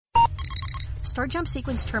Star jump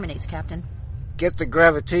sequence terminates, Captain. Get the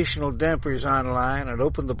gravitational dampers online and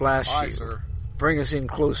open the blast shield. Aye, sir. Bring us in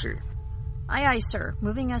closer. Aye, aye, sir.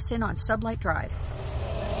 Moving us in on sublight drive.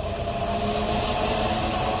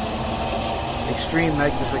 Extreme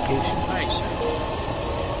magnification. Aye, sir.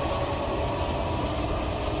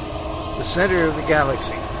 The center of the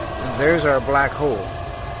galaxy. And there's our black hole.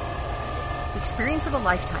 The experience of a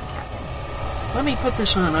lifetime, Captain. Let me put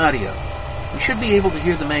this on audio. We should be able to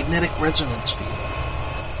hear the magnetic resonance field.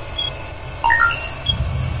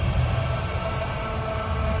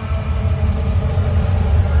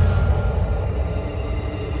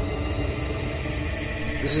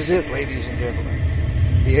 This is it, ladies and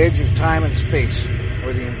gentlemen. The edge of time and space,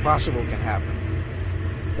 where the impossible can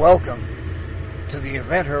happen. Welcome to the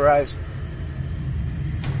event horizon.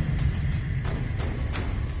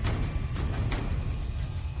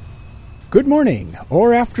 Good morning,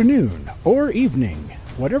 or afternoon, or evening,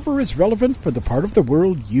 whatever is relevant for the part of the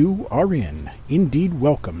world you are in. Indeed,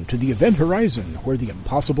 welcome to the event horizon, where the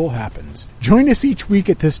impossible happens. Join us each week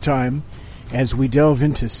at this time as we delve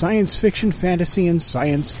into science fiction, fantasy, and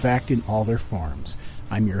science fact in all their forms.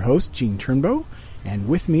 I'm your host, Gene Turnbow, and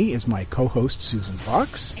with me is my co-host, Susan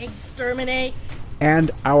Fox. Exterminate.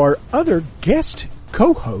 And our other guest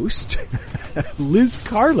co-host, Liz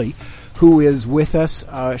Carley, who is with us.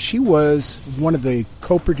 She was one of the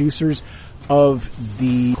co-producers of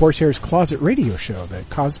the Corsair's Closet radio show, the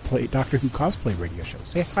Doctor Who cosplay radio show.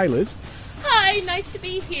 Say hi, Liz. Hi, nice to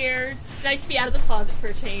be here. It's nice to be out of the closet for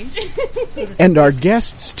a change. And our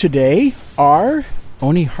guests today are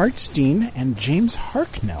Oni Hartstein and James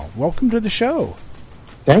Harknell. Welcome to the show.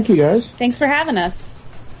 Thank you, guys. Thanks for having us.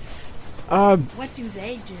 What do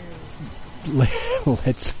they do?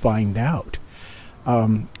 Let's find out.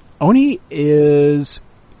 Oni is,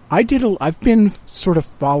 I've been sort of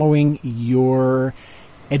following your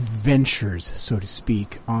adventures, so to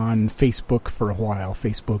speak, on Facebook for a while,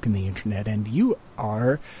 Facebook and the internet, and you're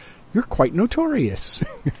quite notorious.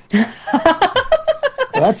 Well,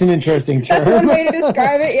 that's an interesting term. That's one way to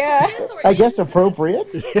describe it, yeah. I guess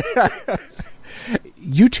appropriate.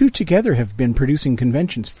 You two together have been producing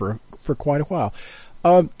conventions for quite a while.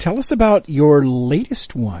 Tell us about your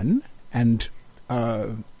latest one, and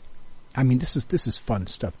I mean, this is fun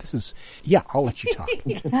stuff. I'll let you talk.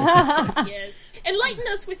 Yes. Enlighten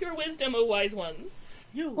us with your wisdom, O wise ones.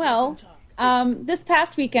 Well, this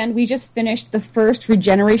past weekend we just finished the first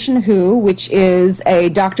Regeneration Who, which is a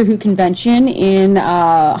Doctor Who convention in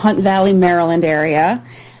Hunt Valley, Maryland area.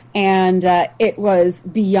 And it was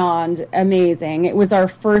beyond amazing. It was our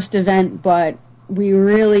first event, but we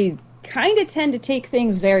really kind of tend to take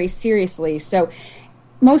things very seriously. So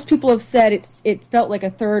most people have said it felt like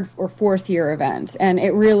a third or fourth year event, and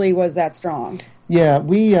it really was that strong. Yeah,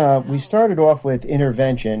 we started off with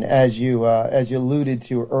intervention, as you alluded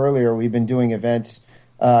to earlier. We've been doing events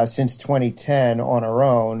since 2010 on our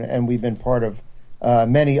own, and we've been part of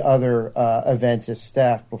many other events as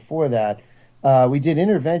staff before that. We did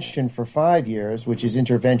intervention for 5 years, which is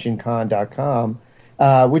interventioncon.com,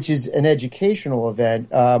 which is an educational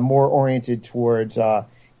event more oriented towards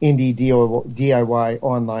indie DIY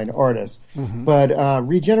online artists. Mm-hmm. But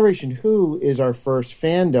Regeneration Who is our first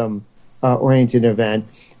fandom oriented event.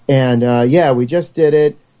 And we just did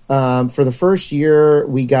it. For the first year,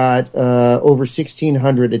 we got over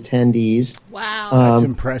 1,600 attendees. Wow. That's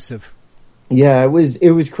impressive. Yeah,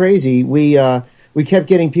 it was crazy. We kept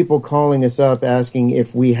getting people calling us up asking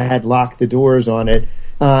if we had locked the doors on it.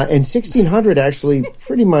 And 1,600 actually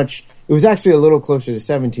pretty much, it was actually a little closer to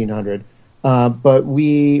 1,700. But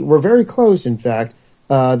we were very close, in fact.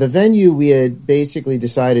 The venue, we had basically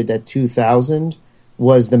decided that 2,000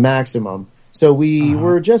 was the maximum. So we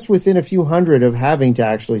were just within a few hundred of having to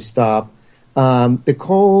actually stop. The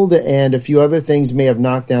cold and a few other things may have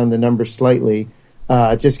knocked down the number slightly,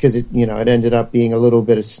 just because it ended up being a little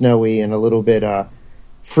bit of snowy and a little bit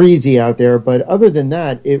freezy out there. But other than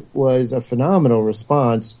that, it was a phenomenal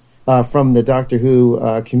response from the Doctor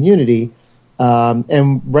Who community.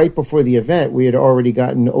 And right before the event, we had already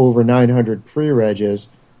gotten over 900 pre-regs.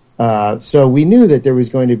 So we knew that there was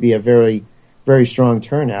going to be a very, very strong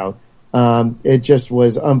turnout. It just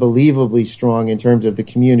was unbelievably strong in terms of the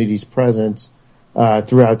community's presence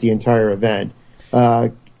throughout the entire event.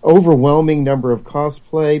 Overwhelming number of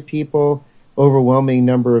cosplay people, overwhelming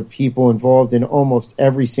number of people involved in almost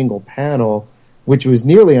every single panel, which was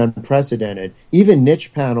nearly unprecedented. Even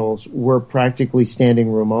niche panels were practically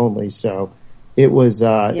standing room only. So it was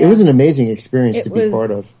an amazing experience to be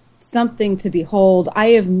part of. Something to behold.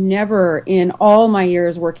 I have never, in all my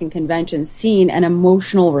years working conventions, seen an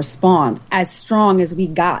emotional response as strong as we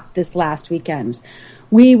got this last weekend.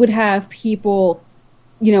 we would have people,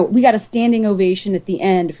 we got a standing ovation at the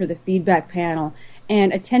end for the feedback panel,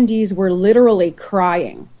 and attendees were literally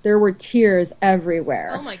crying. There were tears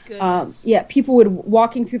everywhere. Oh my goodness. People would,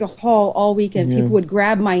 walking through the hall all weekend, people would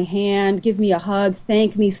grab my hand, give me a hug,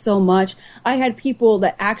 thank me so much. I had people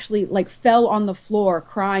that actually fell on the floor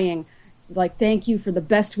crying, thank you for the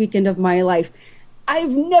best weekend of my life.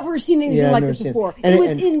 I've never seen anything like this before. It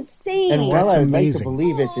was insane. And while I'd like to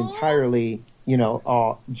believe it's entirely,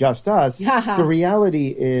 just us, the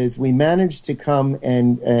reality is we managed to come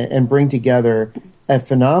and bring together a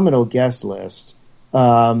phenomenal guest list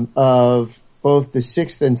of both the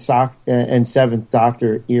 6th and 7th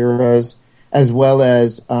Doctor eras, as well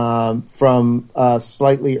as from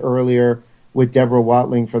slightly earlier with Deborah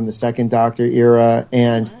Watling from the 2nd Doctor era,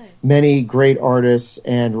 and many great artists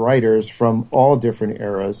and writers from all different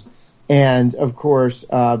eras. And of course,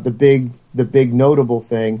 the big notable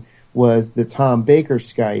thing was the Tom Baker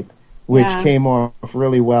Skype, which came off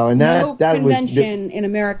really well. And that convention in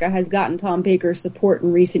America has gotten Tom Baker's support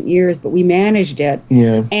in recent years, but we managed it.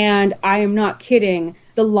 Yeah. And I am not kidding.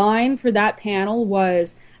 The line for that panel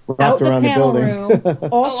was out the panel room,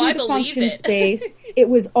 all through the function space. It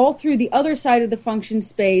was all through the other side of the function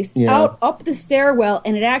space, out up the stairwell,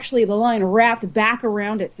 and the line wrapped back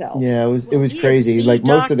around itself. Yeah, it was crazy.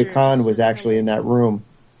 Most of the con was actually in that room.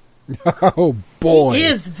 Oh boy! He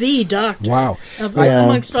is the Doctor. Wow!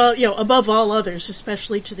 Amongst all, above all others,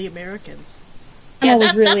 especially to the Americans. Yeah,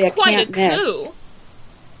 was really that's quite a miss. coup.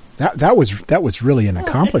 That was really an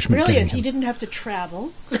accomplishment. Brilliant. He didn't have to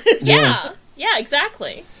travel. Yeah,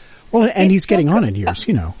 exactly. Well, and he's getting on in years,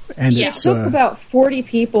 and it took about 40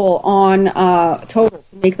 people on total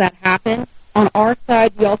to make that happen. On our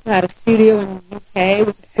side, we also had a studio in the UK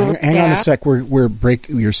with hang on a sec.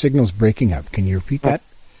 Your signal's breaking up. Can you repeat that?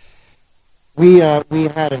 We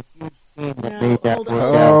had a huge team that made that work.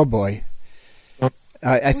 Oh boy!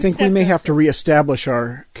 I think we may have to reestablish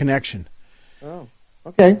our connection. Oh,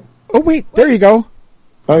 okay. Oh wait, there you go.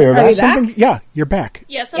 Oh, you're back. Yeah, you're back.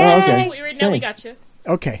 Yeah, now we got you.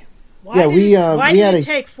 Okay. Why did it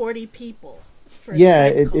take 40 people?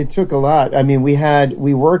 It took a lot. I mean,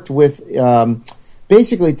 we worked with,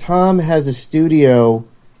 basically Tom has a studio.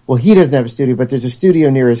 Well, he doesn't have a studio, but there's a studio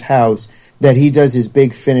near his house that he does his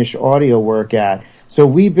big Finnish audio work at. So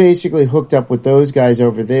we basically hooked up with those guys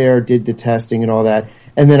over there, did the testing and all that.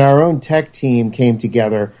 And then our own tech team came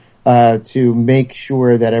together, to make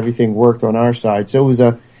sure that everything worked on our side. So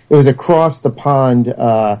it was across the pond,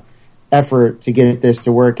 effort to get this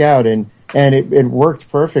to work out, and it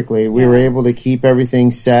worked perfectly. We were able to keep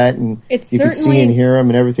everything set, and you could see and hear them,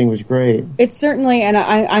 and everything was great. It's certainly, and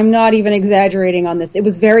I'm not even exaggerating on this, it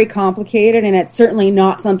was very complicated, and it's certainly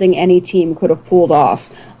not something any team could have pulled off.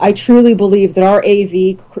 I truly believe that our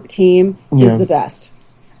AV team is the best.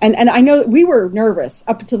 And I know we were nervous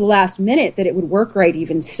up to the last minute that it would work right,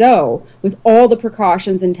 even so, with all the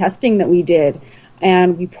precautions and testing that we did,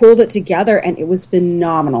 and we pulled it together, and it was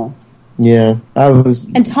phenomenal. Yeah,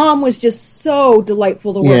 and Tom was just so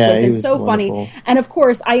delightful to work with and so wonderful. funny. And of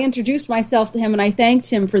course, I introduced myself to him and I thanked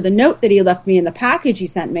him for the note that he left me in the package he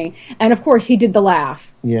sent me. And of course, he did the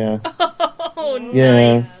laugh. Yeah. Oh, nice.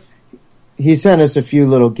 Yeah. He sent us a few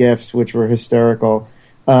little gifts, which were hysterical.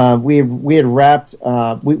 We had wrapped.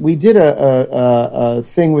 We did a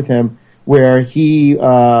thing with him where he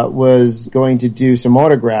was going to do some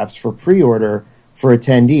autographs for pre-order for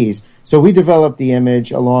attendees. So we developed the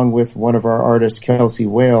image along with one of our artists, Kelsey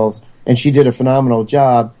Wales, and she did a phenomenal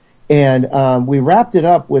job. And we wrapped it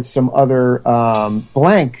up with some other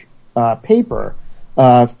blank paper,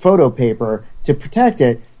 photo paper, to protect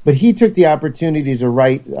it. But he took the opportunity to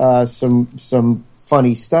write some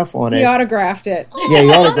funny stuff on it. He autographed it. Yeah, he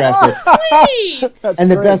autographed it. Sweet. And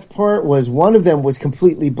the best part was one of them was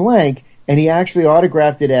completely blank, and he actually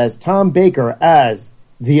autographed it as Tom Baker as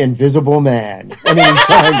the Invisible Man. And then he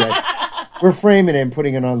signed it. We're framing it and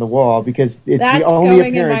putting it on the wall because it's the only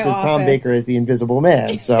appearance of Tom Baker as the Invisible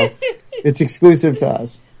Man. So it's exclusive to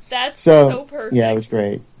us. That's so perfect. Yeah, it was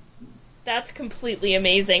great. That's completely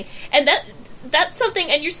amazing. And that's something,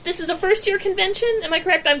 and this is a first-year convention, am I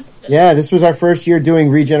correct? Yeah, this was our first year doing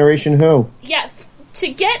Regeneration Who. Yeah, to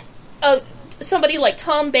get somebody like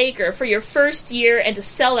Tom Baker for your first year and to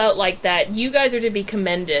sell out like that, you guys are to be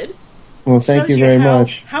commended. Well, thank you very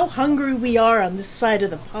much. How hungry we are on this side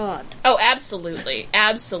of the pond. Oh, absolutely.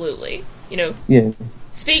 Absolutely. Yeah.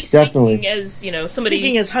 Speaking as, somebody...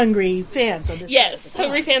 Speaking as hungry fans on this Yes, side of the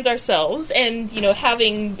hungry fans ourselves, and,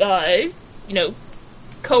 having,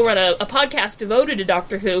 co-run a podcast devoted to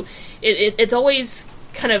Doctor Who, it's always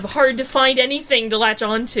kind of hard to find anything to latch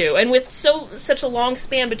onto. And with such a long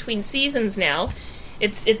span between seasons now,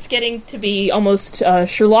 It's getting to be almost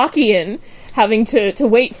Sherlockian, having to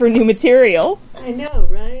wait for new material. I know,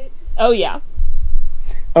 right? Oh, yeah.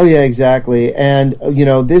 Oh, yeah, exactly. And,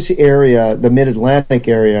 this area, the Mid-Atlantic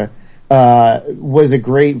area, was a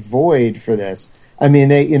great void for this. I mean,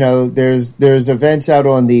 there's events out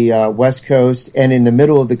on the West Coast and in the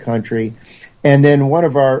middle of the country. And then one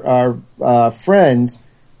of our friends,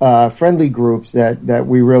 friendly groups that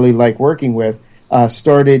we really like working with,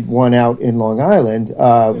 started one out in Long Island,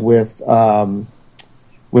 with Long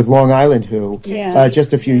Island Who,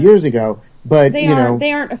 just a few years ago. But they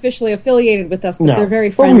aren't officially affiliated with us, but no, they're very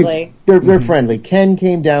friendly. They're friendly. Ken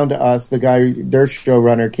came down to us. The guy, their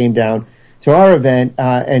showrunner, came down to our event,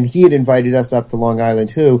 and he had invited us up to Long Island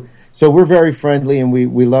Who. So we're very friendly, and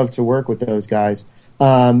we love to work with those guys.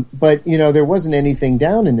 But there wasn't anything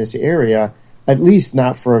down in this area, at least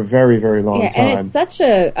not for a very, very long time. And it's such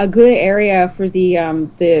a good area for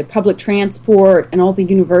the public transport and all the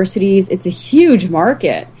universities. It's a huge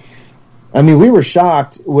market. I mean, we were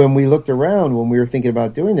shocked when we looked around when we were thinking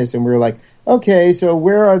about doing this, and we were like, okay, so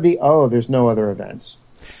where are there's no other events.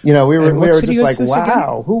 We were just like, wow,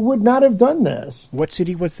 again? Who would not have done this? What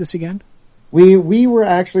city was this again? We were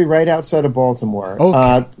actually right outside of Baltimore.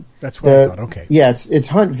 Okay. That's what I thought. Okay. Yeah, it's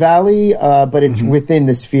Hunt Valley, but it's within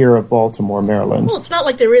the sphere of Baltimore, Maryland. Well, it's not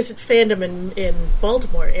like there isn't fandom in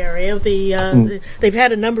Baltimore area. They've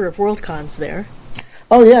had a number of Worldcons there.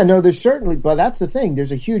 Oh yeah, no, there's certainly, but that's the thing.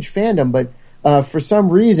 There's a huge fandom, but for some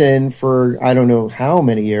reason, for I don't know how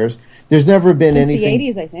many years, there's never been anything. The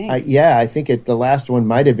 80s, I think. I think the last one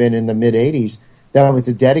might have been in the mid 80s. That was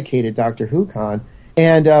a dedicated Doctor Who con.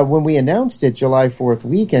 And when we announced it July 4th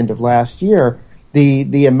weekend of last year,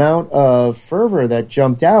 the amount of fervor that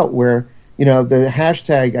jumped out, where the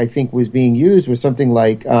hashtag I think was being used was something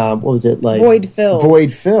like what was it, like void filled.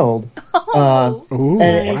 Void filled. Ooh,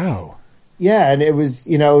 wow. Yeah, and it was,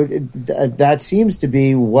 that seems to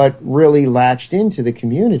be what really latched into the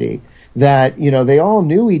community. That, they all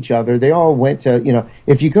knew each other. They all went to,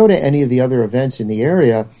 if you go to any of the other events in the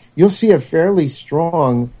area, you'll see a fairly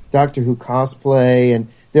strong Doctor Who cosplay, and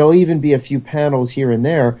there'll even be a few panels here and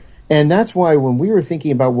there. And that's why when we were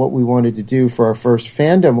thinking about what we wanted to do for our first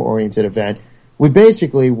fandom-oriented event, we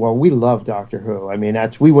basically, we love Doctor Who. I mean,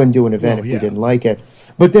 we wouldn't do an event if we didn't like it.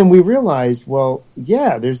 But then we realized,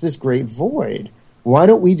 there's this great void. Why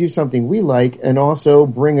don't we do something we like and also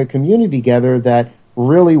bring a community together that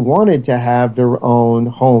really wanted to have their own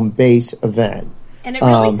home base event? And it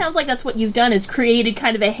really sounds like that's what you've done, is created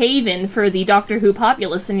kind of a haven for the Doctor Who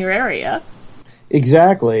populace in your area.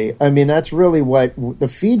 Exactly. I mean, that's really what the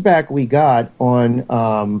feedback we got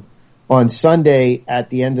on Sunday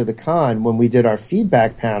at the end of the con when we did our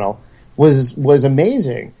feedback panel was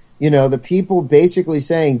amazing. The people basically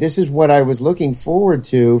saying, this is what I was looking forward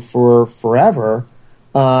to for forever.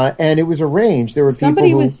 And it was arranged. There were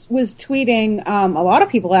somebody was tweeting. A lot of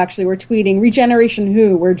people actually were tweeting "Regeneration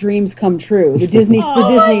Who, where dreams come true." The Disney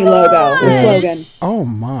logo, the slogan. Oh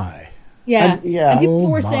my! Yeah, And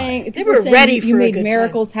people were saying they were ready for you made a good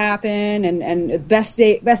miracles happen, and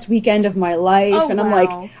best weekend of my life. Oh, and I'm wow.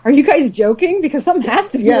 like, are you guys joking? Because something has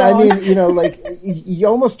to be wrong. I mean, like you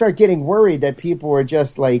almost start getting worried that people are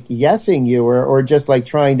just like yesing you or just like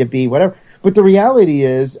trying to be whatever. But the reality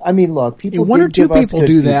is, I mean, look, people. One or two people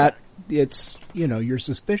do that. It's you're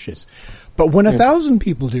suspicious. But when 1,000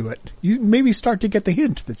 people do it, you maybe start to get the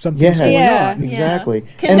hint that something's going on. Exactly.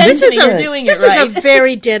 And this is a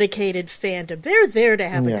very dedicated fandom. They're there to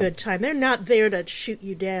have a good time. They're not there to shoot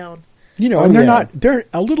you down. And they're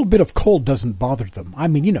a little bit of cold doesn't bother them. I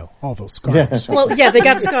mean, all those scarves. Well, they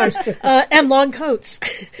got scarves and long coats.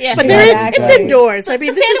 Yeah, but it's indoors. I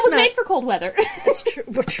mean, this was made for cold weather. That's true.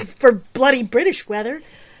 For bloody British weather.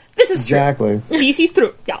 This is exactly. Feces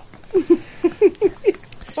through. Yeah.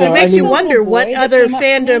 So it makes you wonder what other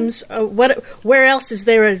fandoms. Where else is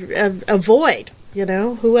there a void?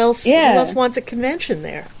 Who else? Who else wants a convention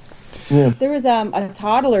there? Yeah. There was a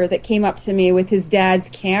toddler that came up to me with his dad's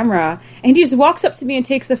camera, and he just walks up to me and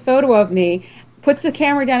takes a photo of me, puts the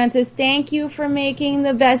camera down and says, "Thank you for making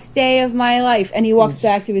the best day of my life," and he walks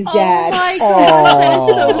back to his dad. Oh my God,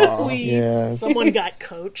 that is so sweet. Yeah. Someone got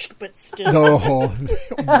coached, but still. Oh,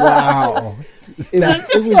 wow. It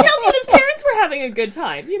tells you his parents were having a good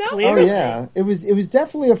time, Oh yeah, it was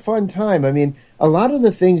definitely a fun time. I mean, a lot of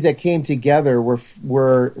the things that came together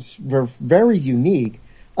were very unique.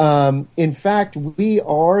 In fact, we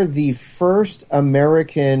are the first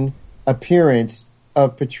American appearance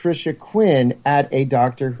of Patricia Quinn at a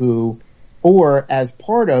Doctor Who, or as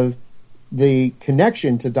part of the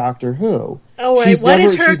connection to Doctor Who. Oh, wait, what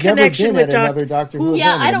is her connection with Doctor Who?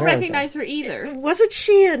 Yeah, I don't recognize her either. Wasn't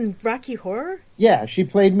she in Rocky Horror? Yeah, she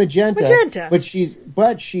played Magenta.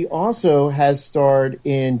 But she also has starred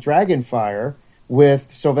in Dragonfire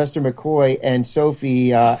with Sylvester McCoy and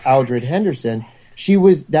Sophie Aldred Henderson.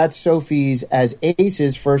 That's Sophie's as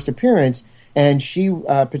Ace's first appearance, and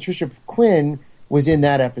Patricia Quinn was in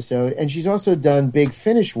that episode, and she's also done big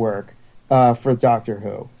finish work for Doctor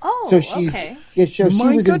Who. Oh, so okay. She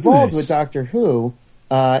was involved with Doctor Who,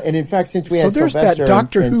 and in fact, since we had there's Sylvester that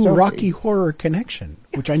Doctor and Who Sophie, Rocky Horror connection,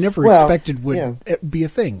 which I never expected would be a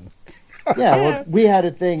thing. Yeah, well, we had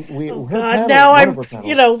a thing. Now I'm,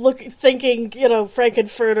 thinking,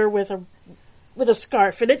 Frankenfurter with a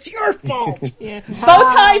scarf, and it's your fault. Bow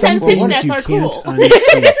ties and fishnets are cool.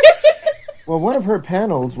 Well, one of her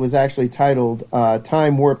panels was actually titled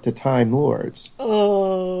 "Time Warp to Time Lords."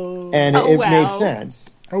 Oh, and it made sense.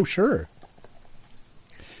 Oh, sure.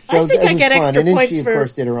 So I think I get extra points she, of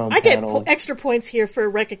course, did her own panel. Get extra points here for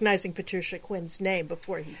recognizing Patricia Quinn's name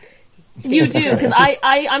before he. You do, because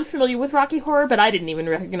I'm familiar with Rocky Horror, but I didn't even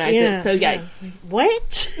recognize it. So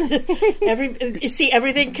what?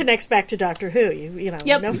 Everything connects back to Doctor Who.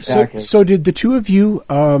 Yep. Exactly. So did the two of you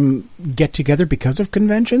get together because of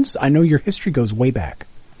conventions? I know your history goes way back.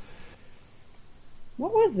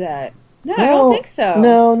 What was that? No, I don't think so.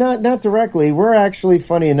 No, not directly. We're actually,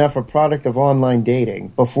 funny enough, a product of online dating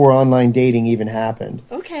before online dating even happened.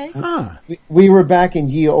 Okay. We were back in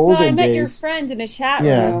ye olden days. I met your friend in a chat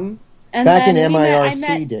room. And back in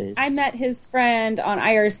MIRC days. I met his friend on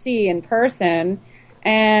IRC in person,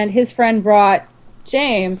 and his friend brought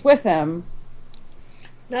James with him.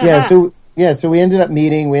 So we ended up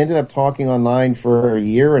meeting. We ended up talking online for a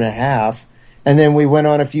year and a half, and then we went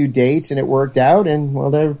on a few dates, and it worked out. And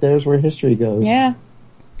well, there's where history goes. Yeah,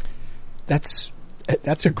 that's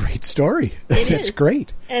a great story. That's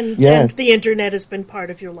great. And the internet has been part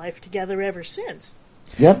of your life together ever since.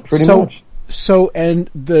 Yep, pretty much. So, and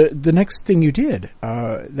the next thing you did,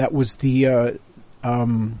 that was the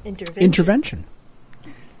intervention.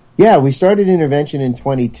 Yeah, we started Intervention in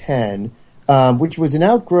 2010, which was an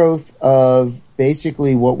outgrowth of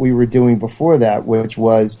basically what we were doing before that, which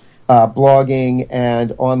was blogging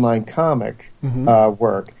and online comic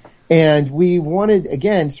work. And we wanted,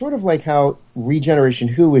 again, sort of like how Regeneration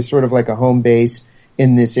Who is sort of like a home base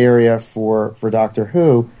in this area for Doctor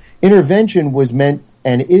Who, Intervention was meant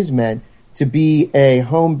and is meant to be a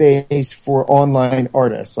home base for online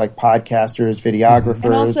artists like podcasters, videographers,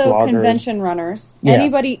 and also bloggers. Convention runners. Yeah.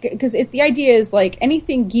 Anybody, because the idea is like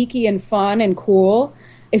anything geeky and fun and cool.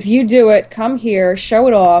 If you do it, come here, show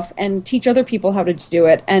it off, and teach other people how to do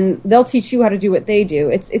it, and they'll teach you how to do what they do.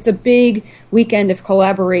 It's a big weekend of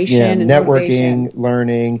collaboration and networking, motivation.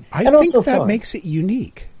 learning. I and think also that fun. makes it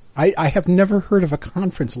unique. I have never heard of a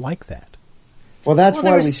conference like that. Well, that's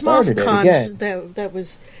why we started it again. That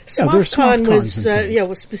was SMOFCon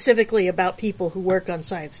was specifically about people who work on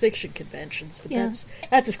science fiction conventions, but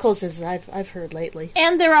that's as close as I've heard lately.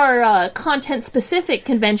 And there are content-specific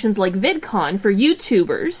conventions like VidCon for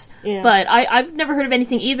YouTubers, but I've never heard of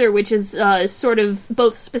anything either which is sort of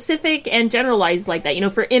both specific and generalized like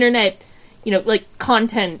that. For internet, like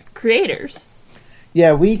content creators.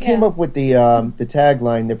 Yeah, we came up with the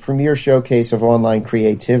tagline, the premier showcase of online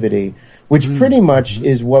creativity, which pretty much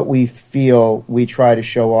is what we feel we try to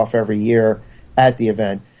show off every year at the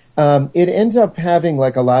event. It ends up having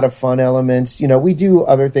like a lot of fun elements. We do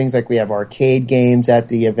other things like we have arcade games at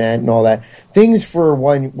the event and all that. Things for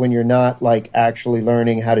when you're not like actually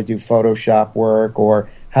learning how to do Photoshop work or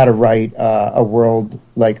how to write a world,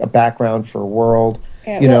 like a background for a world.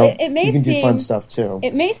 Yeah, it may you can seem, do fun stuff too.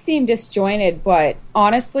 It may seem disjointed, but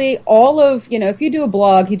honestly, all of, if you do a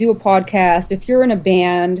blog, you do a podcast, if you're in a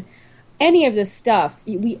band, any of this stuff,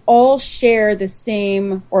 we all share the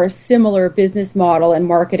same or a similar business model and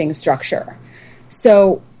marketing structure.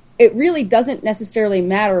 So it really doesn't necessarily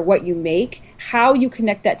matter what you make. How you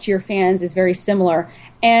connect that to your fans is very similar.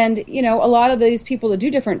 And, a lot of these people that do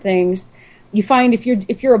different things, you find if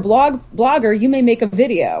you're a blogger, you may make a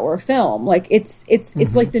video or a film. Like it's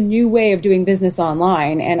like the new way of doing business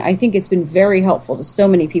online, and I think it's been very helpful to so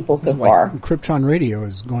many people so far. Krypton Radio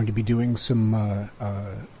is going to be doing some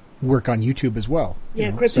work on YouTube as well.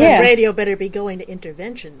 Yeah, Krypton Radio better be going to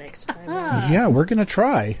Intervention next time. Yeah, we're going to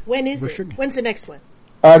try. When is it? When's the next one?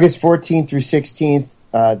 August 14th through 16th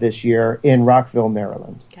this year in Rockville,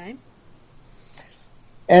 Maryland. Okay.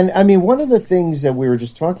 And I mean, one of the things that we were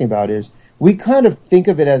just talking about is we kind of think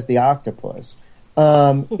of it as the octopus.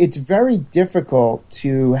 It's very difficult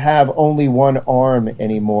to have only one arm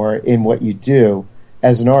anymore in what you do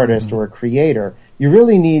as an artist or a creator. You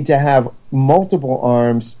really need to have multiple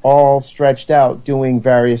arms all stretched out doing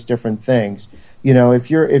various different things. You know, if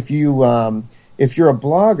you're a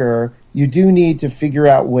blogger, you do need to figure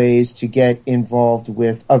out ways to get involved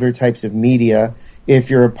with other types of media. If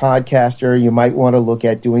you're a podcaster, you might want to look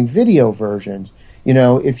at doing video versions. You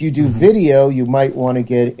know, if you do video, you might want to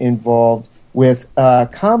get involved with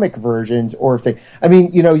comic versions or I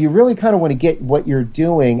mean, you know, you really kind of want to get what you're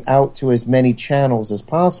doing out to as many channels as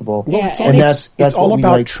possible. Well, it's all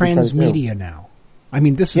about transmedia now. I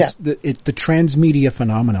mean, this is the transmedia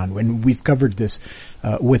phenomenon. When we've covered this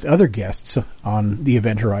with other guests on the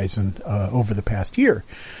Event Horizon over the past year,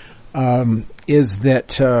 is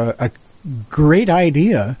that a great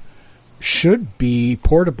idea should be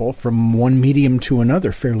portable from one medium to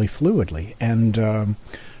another fairly fluidly, and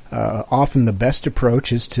often the best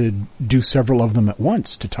approach is to do several of them at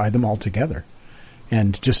once, to tie them all together,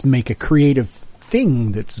 and just make a creative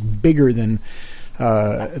thing that's bigger than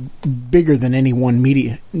any one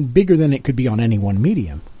media, bigger than it could be on any one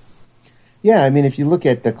medium. Yeah, I mean, if you look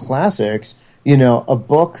at the classics, you know, a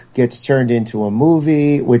book gets turned into a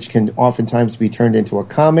movie, which can oftentimes be turned into a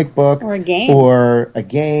comic book or a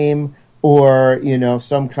game, or you know,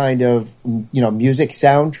 some kind of, you know, music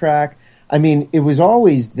soundtrack. I mean, it was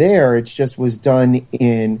always there. It just was done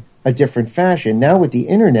in a different fashion. Now with the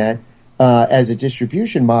internet as a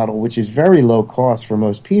distribution model, which is very low cost for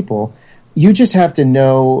most people, you just have to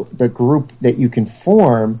know the group that you can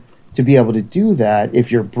form to be able to do that.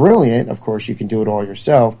 If you're brilliant, of course, you can do it all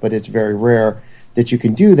yourself, but it's very rare that you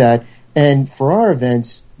can do that. And for our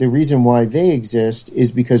events, the reason why they exist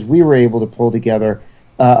is because we were able to pull together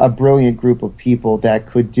a brilliant group of people that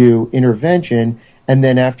could do intervention, and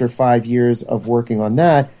then after 5 years of working on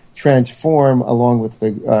that, transform along with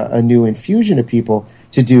a new infusion of people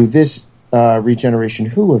to do this Regeneration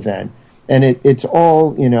Who event. And it's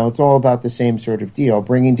all, you know, it's all about the same sort of deal,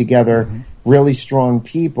 bringing together really strong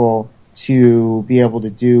people to be able to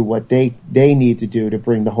do what they need to do to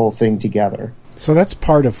bring the whole thing together. So that's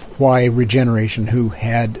part of why Regeneration Who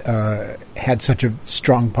had such a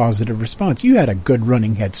strong positive response. You had a good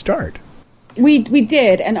running head start. We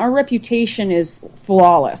did, and our reputation is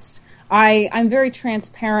flawless. I'm very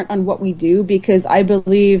transparent on what we do because I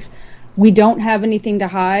believe we don't have anything to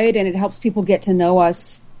hide, and it helps people get to know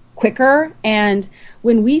us quicker. And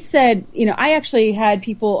when we said, you know, I actually had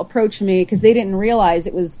people approach me because they didn't realize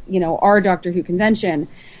it was, you know, our Doctor Who convention.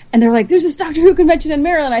 And they're like, there's this Doctor Who convention in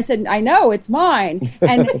Maryland. I said, I know, it's mine.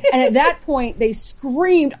 And at that point, they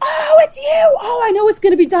screamed, oh, it's you! Oh, I know it's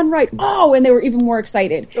going to be done right. Oh, and they were even more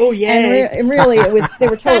excited. Oh, yeah. And really, they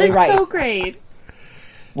were totally right. That is so great.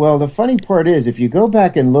 Well, the funny part is, if you go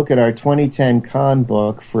back and look at our 2010 con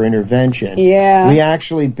book for intervention, we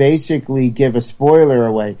actually basically give a spoiler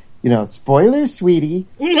away. You know, spoiler, sweetie.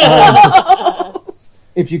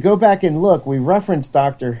 If you go back and look, we reference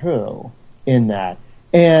Doctor Who in that.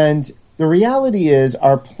 And the reality is,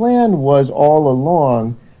 our plan was all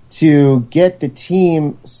along to get the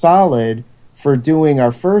team solid for doing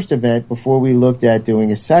our first event before we looked at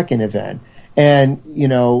doing a second event. And, you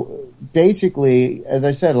know, basically, as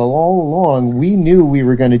I said, all along, we knew we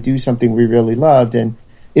were going to do something we really loved. And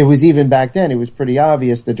it was even back then, it was pretty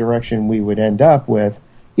obvious the direction we would end up with,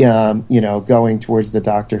 you know, going towards the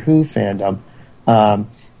Doctor Who fandom.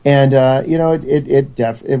 You know,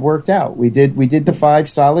 it worked out. We did the 5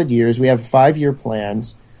 solid years. We have 5-year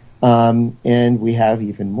plans. And we have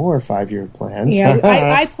even more 5-year plans. Yeah,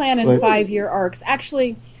 I plan in 5-year arcs.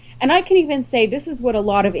 Actually, and I can even say this is what a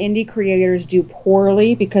lot of indie creators do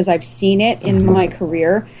poorly because I've seen it in my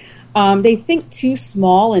career. They think too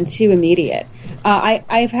small and too immediate.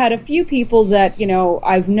 I've had a few people that, you know,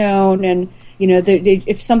 I've known, and, you know, they,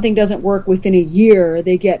 if something doesn't work within a year,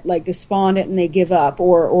 they get like despondent and they give up,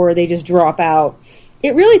 or they just drop out.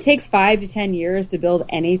 It really takes 5 to 10 years to build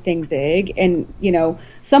anything big. And, you know,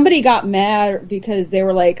 somebody got mad because they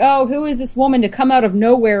were like, oh, who is this woman to come out of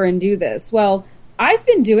nowhere and do this? Well, I've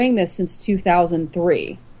been doing this since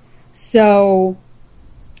 2003. So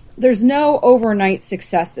there's no overnight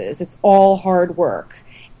successes. It's all hard work.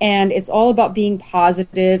 And it's all about being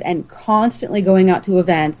positive and constantly going out to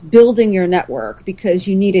events, building your network, because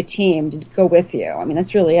you need a team to go with you. I mean,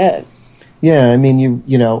 that's really it. Yeah, I mean,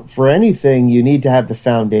 you know, for anything, you need to have the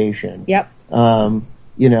foundation. Yep.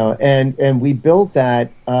 You know, and we built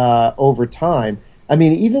that over time. I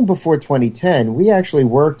mean, even before 2010, we actually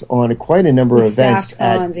worked on quite a number of events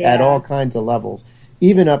at all kinds of levels,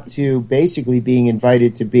 even up to basically being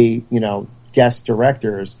invited to be, you know, guest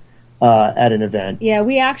directors at an event. Yeah,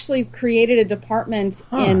 we actually created a department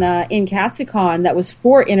in Katsucon that was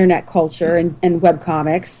for internet culture and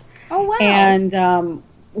webcomics. Oh, wow. And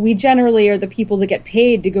we generally are the people that get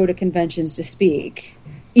paid to go to conventions to speak,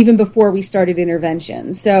 even before we started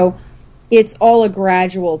intervention. So it's all a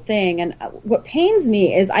gradual thing. And what pains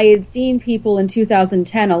me is I had seen people in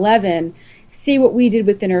 2010-11 see what we did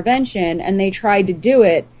with intervention, and they tried to do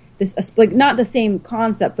it, this like not the same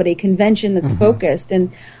concept, but a convention that's focused.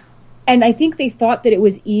 And I think they thought that it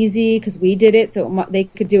was easy because we did it, so they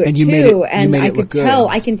could do it too. And I could tell,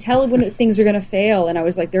 I can tell when things are going to fail. And I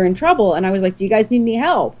was like, they're in trouble. And I was like, do you guys need any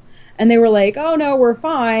help? And they were like, oh no, we're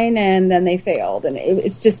fine. And then they failed. And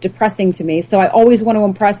it's just depressing to me. So I always want to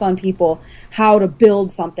impress on people how to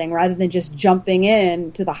build something rather than just jumping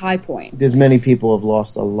in to the high point. There's many people have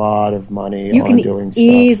lost a lot of money on doing stuff.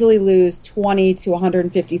 You can easily lose $20,000 to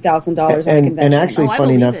 $150,000 on a convention. And actually,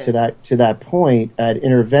 funny enough, to that point, at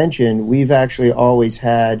intervention, we've actually always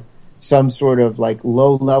had some sort of like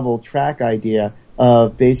low-level track idea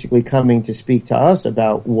of basically coming to speak to us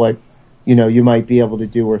about what you might be able to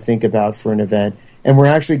do or think about for an event. And we're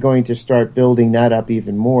actually going to start building that up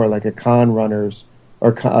even more, like a con runners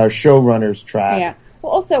or showrunners track. Yeah.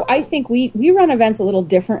 Well, also, I think we run events a little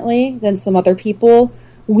differently than some other people.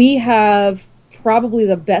 We have probably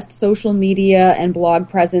the best social media and blog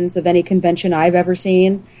presence of any convention I've ever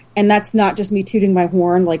seen. And that's not just me tooting my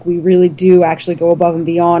horn. Like, we really do actually go above and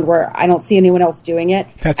beyond where I don't see anyone else doing it.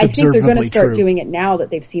 That's I think they're going to start true. doing it now that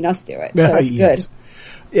they've seen us do it. So it's yes.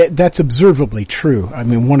 good. That's observably true. I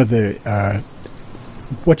mean, one of the,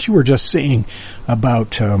 what you were just saying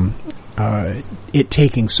about, it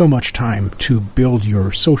taking so much time to build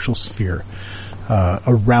your social sphere,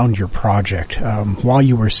 around your project. While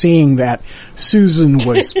you were saying that, Susan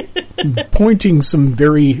was pointing some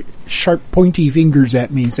very sharp, pointy fingers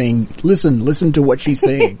at me saying, listen to what she's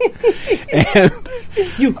saying. And,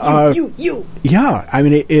 you. Yeah, I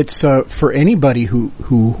mean, it's, for anybody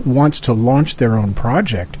who wants to launch their own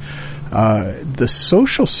project, the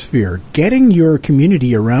social sphere, getting your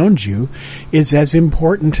community around you is as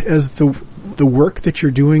important as the work that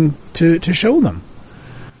you're doing to show them.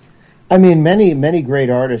 I mean, many great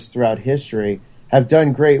artists throughout history have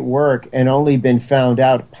done great work and only been found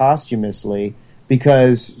out posthumously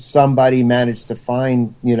because somebody managed to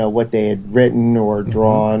find, what they had written or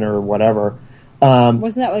drawn or whatever.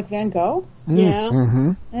 Wasn't that like Van Gogh? Yeah.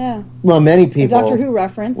 Mm-hmm. Yeah. Well, many people. A Doctor Who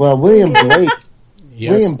reference. Well, William Blake.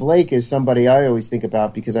 Yes. William Blake is somebody I always think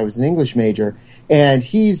about because I was an English major, and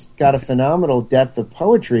he's got a phenomenal depth of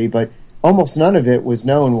poetry, but almost none of it was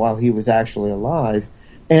known while he was actually alive.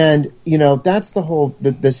 And, that's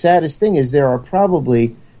the saddest thing is there are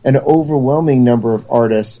probably an overwhelming number of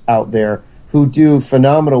artists out there who do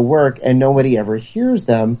phenomenal work and nobody ever hears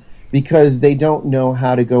them because they don't know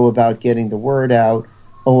how to go about getting the word out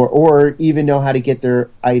or even know how to get their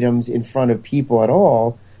items in front of people at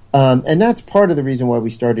all. And that's part of the reason why we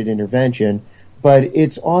started intervention. But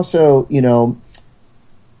it's also,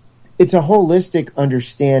 it's a holistic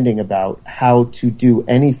understanding about how to do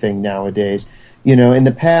anything nowadays. In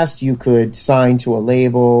the past you could sign to a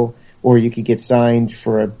label or you could get signed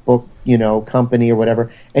for a book, company or whatever,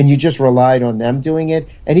 and you just relied on them doing it.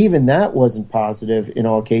 And even that wasn't positive in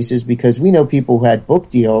all cases because we know people who had book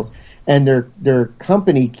deals and their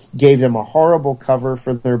company gave them a horrible cover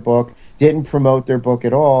for their book, didn't promote their book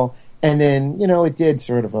at all, and then, it did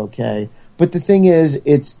sort of okay. But the thing is,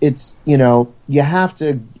 it's you have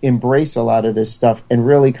to embrace a lot of this stuff and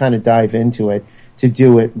really kind of dive into it to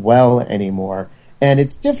do it well anymore. And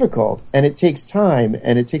it's difficult, and it takes time,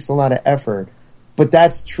 and it takes a lot of effort. But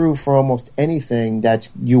that's true for almost anything that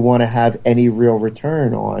you want to have any real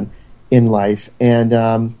return on in life.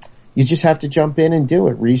 And you just have to jump in and do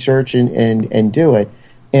it, research and do it.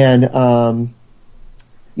 And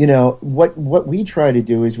what we try to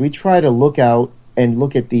do is we try to look out and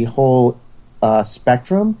look at the whole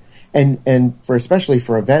spectrum, and especially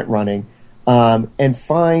for event running, and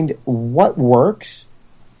find what works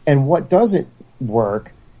and what doesn't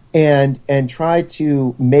work, and try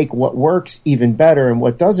to make what works even better and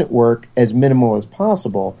what doesn't work as minimal as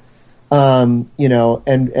possible. And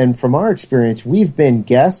from our experience, we've been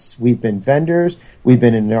guests, we've been vendors, we've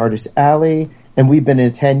been in an artist alley, and we've been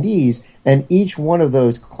attendees. And each one of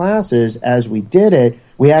those classes, as we did it,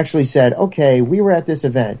 we actually said, okay, we were at this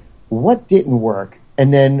event. What didn't work?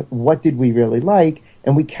 And then what did we really like?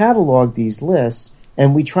 And we catalog these lists,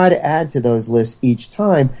 and we try to add to those lists each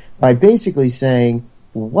time by basically saying,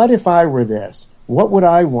 what if I were this? What would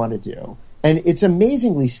I want to do? And it's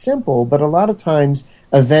amazingly simple, but a lot of times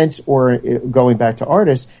events or going back to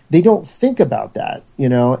artists, they don't think about that,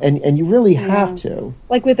 and you really have to.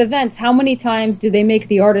 Like with events, how many times do they make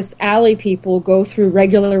the Artist Alley people go through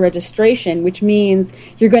regular registration, which means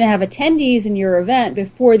you're going to have attendees in your event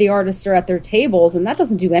before the artists are at their tables, and that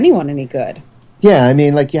doesn't do anyone any good. Yeah, I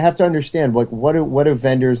mean, you have to understand, what do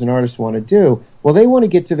vendors and artists want to do? Well, they want to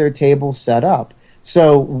get to their tables set up.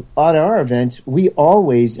 So at our events, we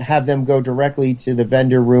always have them go directly to the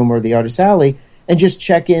vendor room or the Artist Alley and just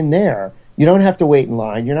check in there. You don't have to wait in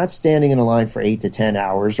line. You're not standing in a line for 8 to 10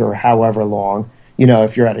 hours or however long,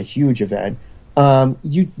 if you're at a huge event.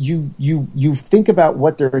 You think about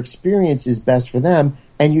what their experience is best for them,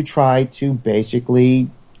 and you try to basically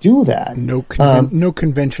do that. No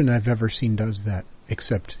convention I've ever seen does that,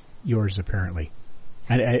 except yours, apparently.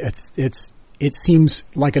 And it seems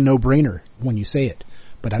like a no-brainer when you say it,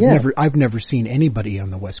 but I've never seen anybody on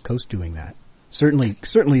the West Coast doing that. Certainly,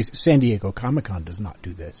 San Diego Comic-Con does not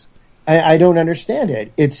do this. I don't understand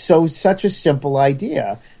it. It's such a simple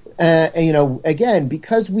idea. Again,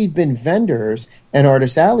 because we've been vendors and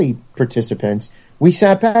Artist Alley participants, we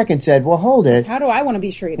sat back and said, well, hold it. How do I want to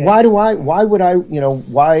be treated? Why would I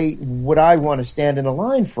want to stand in a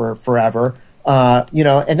line for forever?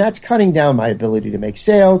 And that's cutting down my ability to make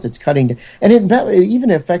sales. It's cutting, and it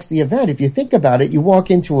even affects the event. If you think about it, you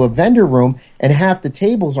walk into a vendor room and half the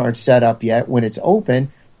tables aren't set up yet when it's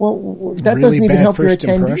open. Well, that really doesn't even help your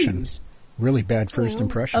attendees. Really bad first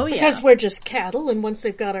impression. Oh, yeah. Because we're just cattle, and once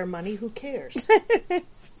they've got our money, who cares?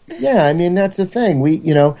 Yeah, I mean, that's the thing. We,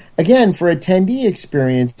 again, for attendee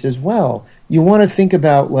experience as well, you want to think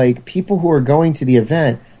about, people who are going to the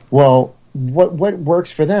event. Well, what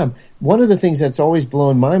works for them? One of the things that's always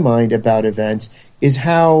blown my mind about events is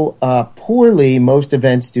how poorly most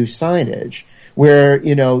events do signage, where,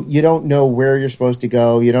 you don't know where you're supposed to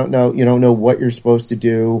go. You don't know what you're supposed to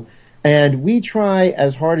do. And we try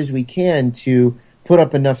as hard as we can to put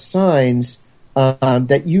up enough signs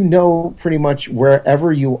that pretty much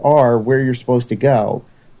wherever you are, where you're supposed to go.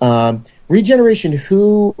 Regeneration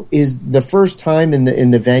Who is the first time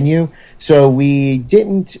in the venue, so we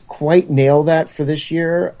didn't quite nail that for this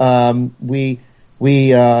year.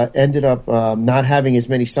 We ended up not having as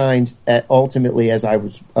many signs ultimately as I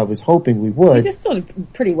was hoping we would. We still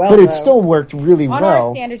did pretty well, but though. It still worked really well. On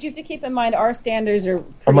our standards, you have to keep in mind our standards are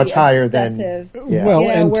much higher obsessive. than. Yeah. Well,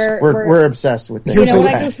 and we're obsessed with things. When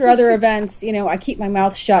I go through other events, I keep my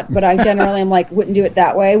mouth shut, but I generally am like, wouldn't do it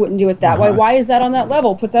that way, wouldn't do it that way. Why is that on that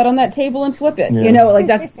level? Put that on that table and flip it. Yeah.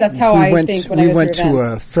 That's how I think when I go through events. We went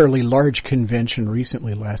to a fairly large convention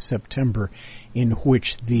recently last September, in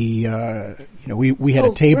which we had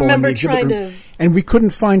a table in the exhibit room, and we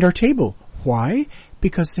couldn't find our table. Why?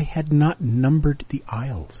 Because they had not numbered the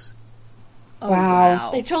aisles. Oh,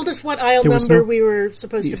 wow! They told us what aisle number we were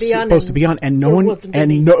supposed to be on.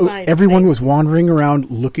 Everyone was wandering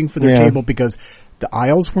around looking for their table because the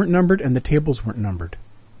aisles weren't numbered and the tables weren't numbered.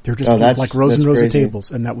 They're just like rows and rows of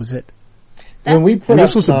tables, and that was it.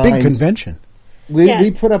 This was a big convention.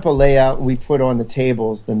 We put up a layout, and we put on the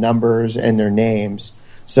tables the numbers and their names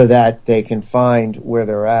so that they can find where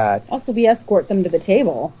they're at. Also, we escort them to the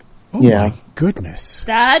table. Oh, my goodness.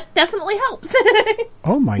 That definitely helps.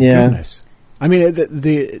 Oh, my goodness. I mean,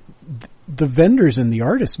 the vendors and the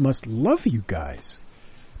artists must love you guys.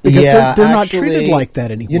 Because they're not treated like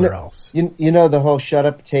that anywhere else. The whole shut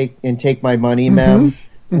up, take my money, ma'am?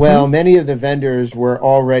 Mm-hmm. Well, many of the vendors were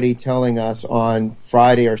already telling us on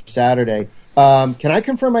Friday or Saturday, can I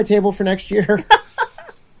confirm my table for next year?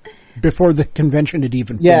 Before the convention had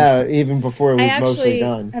even finished. Yeah, even before it was mostly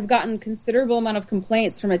done. I've gotten considerable amount of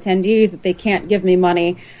complaints from attendees that they can't give me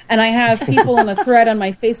money. And I have people in a thread on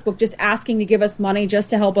my Facebook just asking to give us money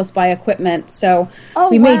just to help us buy equipment. So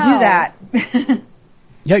we may do that.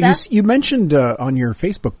 Yeah, you mentioned on your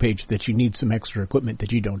Facebook page that you need some extra equipment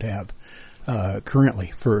that you don't have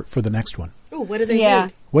currently for the next one. Oh, what do they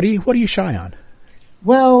need? What are you shy on?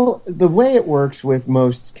 Well, the way it works with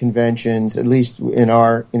most conventions, at least in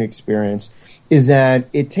our experience, is that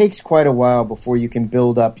it takes quite a while before you can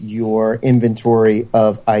build up your inventory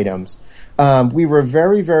of items. We were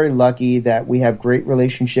very, very lucky that we have great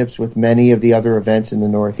relationships with many of the other events in the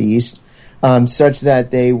Northeast, such that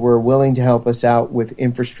they were willing to help us out with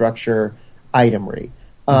infrastructure itemry.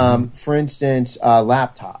 For instance,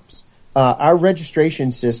 laptops. Our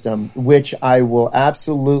registration system, which I will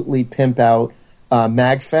absolutely pimp out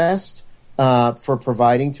MagFest for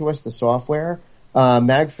providing to us the software.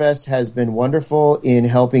 MagFest has been wonderful in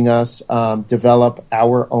helping us develop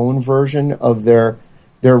our own version of their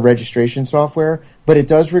registration software, but it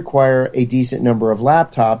does require a decent number of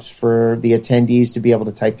laptops for the attendees to be able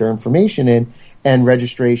to type their information in and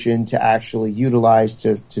registration to actually utilize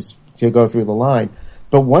to go through the line.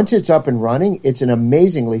 But once it's up and running, it's an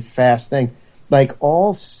amazingly fast thing. Like all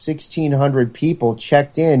 1,600 people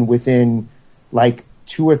checked in within like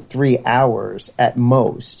 2 or 3 hours at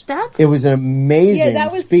most. It was an amazing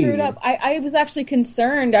that was speed. screwed up. I was actually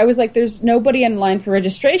concerned. I was like, there's nobody in line for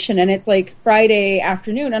registration, and it's like Friday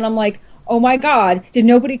afternoon, and I'm like, oh my God, did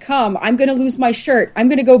nobody come? I'm going to lose my shirt. I'm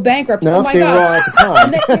going to go bankrupt. No, oh my they God. were all at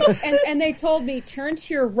the con. and they told me, turn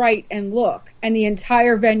to your right and look, and the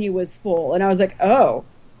entire venue was full. And I was like, oh,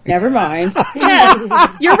 never mind.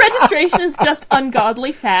 Yeah, your registration is just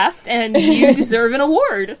ungodly fast, and you deserve an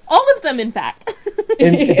award. All of them, in fact.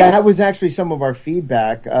 And that was actually some of our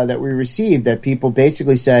feedback that we received, that people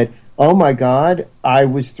basically said, oh my God, I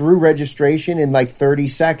was through registration in like 30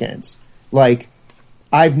 seconds. Like,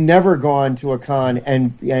 I've never gone to a con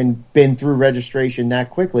and been through registration that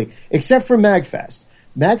quickly, except for MagFest.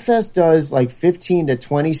 MagFest does like 15 to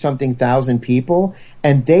 20 something thousand people,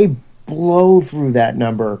 and they blow through that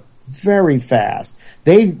number very fast.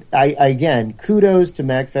 Again, kudos to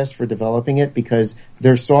MagFest for developing it, because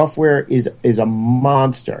their software is a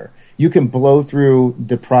monster. You can blow through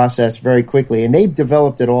the process very quickly, and they've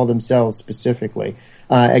developed it all themselves specifically.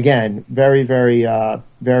 Again, very, very,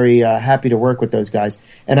 very happy to work with those guys.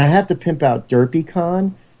 And I have to pimp out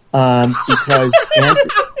DerpyCon because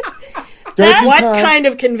what kind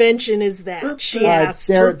of convention is that? She asked.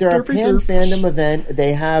 They're a pan fandom event.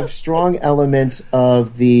 They have strong elements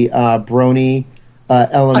of the brony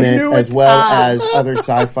element as well as other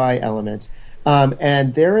sci-fi elements.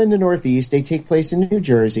 And they're in the Northeast. They take place in New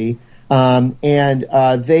Jersey. And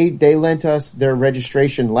they lent us their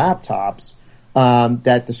registration laptops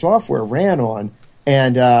that the software ran on.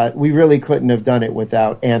 And we really couldn't have done it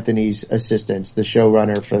without Anthony's assistance, the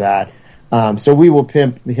showrunner for that. So we will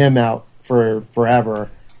pimp him out for forever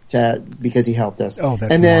because he helped us. Oh,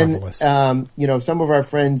 that's marvelous. And then, some of our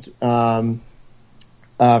friends for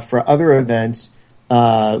other events,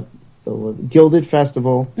 Gilded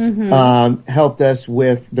Festival helped us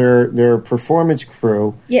with their performance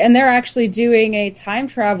crew. Yeah, and they're actually doing a Time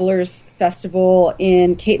Travelers Festival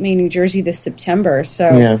in Cape May, New Jersey this September.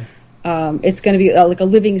 So it's going to be like a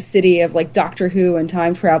living city of like Doctor Who and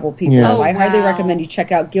time travel people. Yeah. So I highly recommend you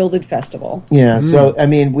check out Gilded Festival. Yeah, so I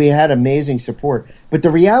mean, we had amazing support, but the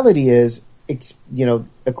reality is,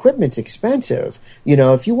 equipment's expensive.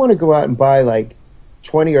 If you want to go out and buy like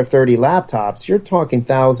 20 or 30 laptops, you're talking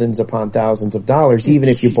thousands upon thousands of dollars, even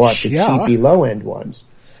if you bought the cheapy low-end ones.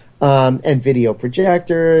 And video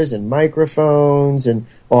projectors and microphones and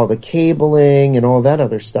all the cabling and all that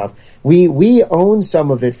other stuff. We own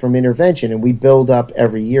some of it from Intervention, and we build up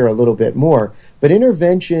every year a little bit more. But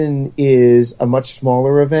Intervention is a much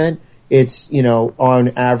smaller event. It's, on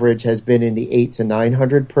average has been in the 800 to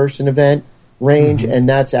 900 person event range, and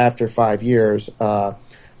that's after 5 years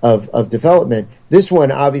of development. This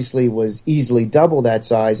one obviously was easily double that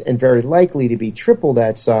size and very likely to be triple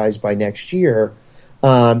that size by next year.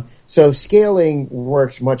 So scaling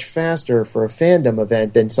works much faster for a fandom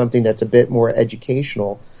event than something that's a bit more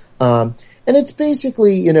educational. And it's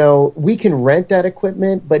basically, we can rent that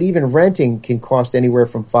equipment, but even renting can cost anywhere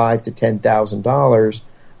from $5,000 to $10,000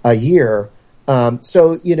 a year.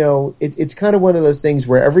 So, it's kind of one of those things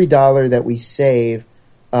where every dollar that we save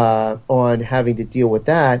on having to deal with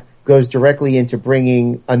that goes directly into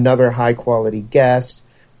bringing another high quality guest,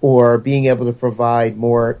 or being able to provide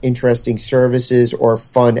more interesting services or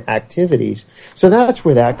fun activities. So that's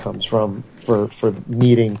where that comes from for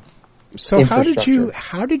needing. So how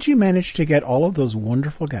did you manage to get all of those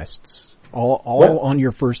wonderful guests all on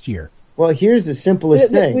your first year? Well, here's the simplest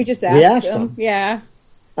thing. We just asked them. Yeah.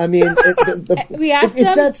 I mean, we asked them.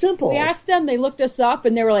 It's that simple. We asked them. They looked us up,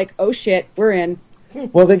 and they were like, "Oh shit, we're in."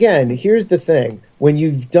 Well, again, here's the thing: when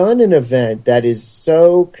you've done an event that is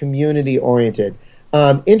so community oriented.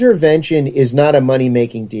 Intervention is not a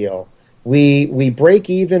money-making deal. We break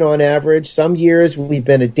even on average. Some years we've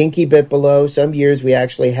been a dinky bit below. Some years we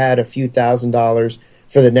actually had a few $1,000s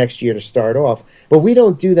for the next year to start off. But we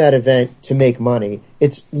don't do that event to make money.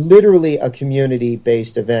 It's literally a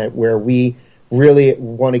community-based event where we really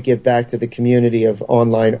want to give back to the community of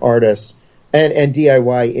online artists and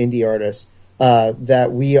DIY indie artists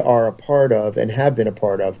that we are a part of and have been a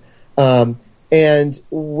part of. And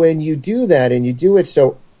when you do that and you do it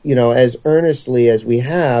so, as earnestly as we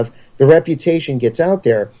have, the reputation gets out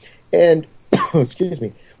there. And, excuse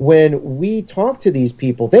me, when we talk to these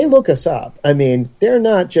people, they look us up. I mean, they're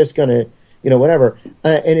not just going to, whatever.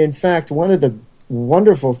 And in fact, one of the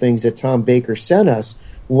wonderful things that Tom Baker sent us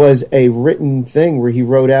was a written thing where he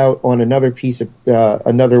wrote out on another piece of,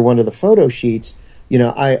 another one of the photo sheets.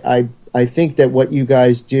 I I think that what you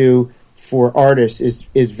guys do for artists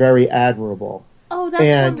is very admirable. Oh,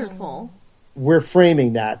 that's wonderful. We're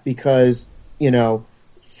framing that because,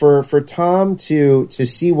 for Tom to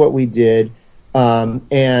see what we did,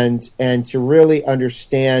 and to really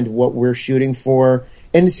understand what we're shooting for.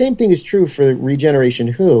 And the same thing is true for Regeneration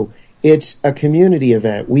Who. It's a community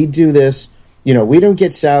event. We do this, we don't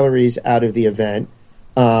get salaries out of the event.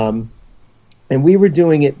 And we were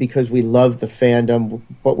doing it because we love the fandom,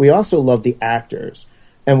 but we also love the actors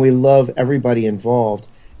and we love everybody involved.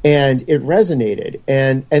 And it resonated.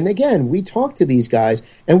 And again, we talked to these guys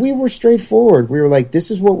and we were straightforward. We were like,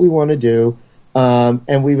 this is what we want to do.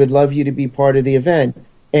 And we would love you to be part of the event.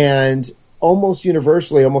 And almost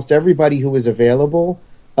universally, almost everybody who was available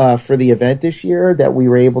for the event this year that we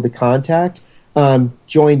were able to contact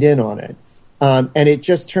joined in on it. And it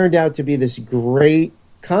just turned out to be this great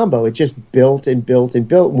combo. It just built and built and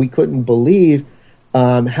built. We couldn't believe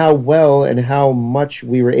how well and how much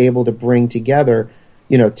we were able to bring together,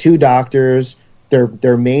 2 doctors,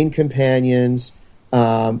 their main companions,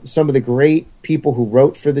 some of the great people who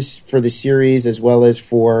wrote for the series as well as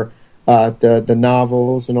for the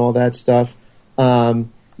novels and all that stuff. Andrew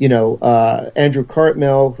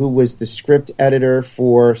Harknell, who was the script editor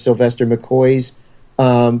for Sylvester McCoy's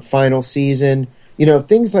final season,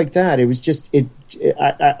 things like that. It was just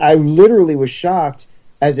I literally was shocked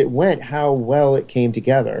as it went how well it came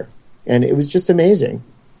together, and it was just amazing.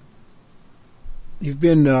 You've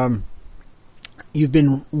been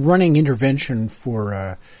running intervention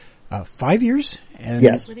for 5 years, and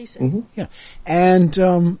yes, mm-hmm. Yeah, and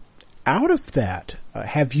out of that,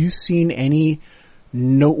 have you seen any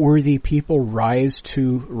noteworthy people rise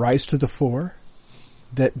to the floor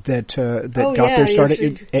that got their start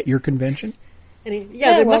at your convention?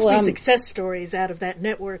 There must be success stories out of that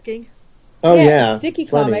networking. Oh yeah, Sticky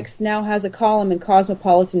Comics now has a column in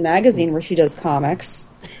Cosmopolitan magazine where she does comics.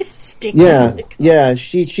 Sticky. Yeah.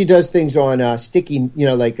 She does things on sticky,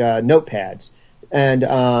 like notepads, and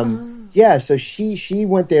so she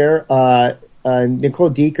went there. Nicole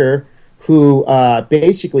Deeker, who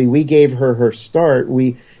basically we gave her start.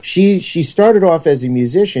 She started off as a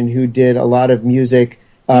musician who did a lot of music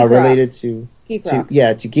related to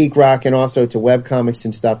Geek Rock and also to webcomics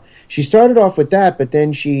and stuff. She started off with that, but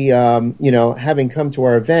then she, having come to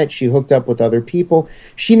our event, she hooked up with other people.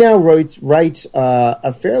 She now writes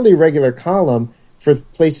a fairly regular column for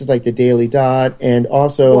places like the Daily Dot and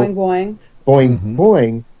also Boing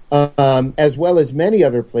Boing, as well as many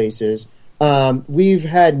other places. We've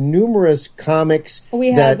had numerous comics.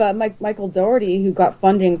 We have Michael Dougherty, who got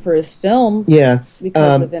funding for his film. Yeah,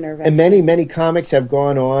 because of intervention. And many comics have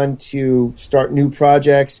gone on to start new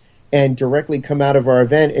projects and directly come out of our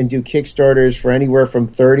event and do Kickstarters for anywhere from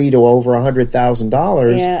 $30,000 to over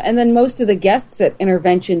 $100,000. Yeah, and then most of the guests at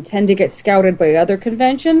intervention tend to get scouted by other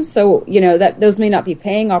conventions. So that those may not be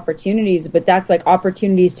paying opportunities, but that's like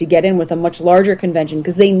opportunities to get in with a much larger convention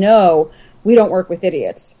because they know we don't work with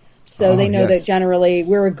idiots. So they know that generally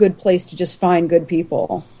we're a good place to just find good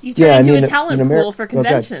people. You turn into a talent pool for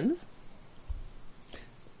conventions.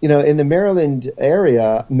 In the Maryland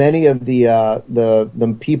area, many of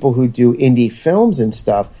the people who do indie films and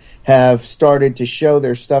stuff have started to show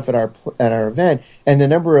their stuff at our event, and the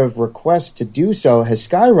number of requests to do so has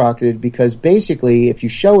skyrocketed because basically, if you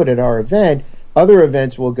show it at our event, other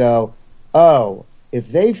events will go, oh,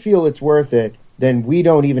 if they feel it's worth it, then we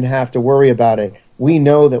don't even have to worry about it. We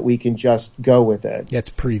know that we can just go with it. Yeah, it's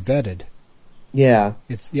pre-vetted. Yeah.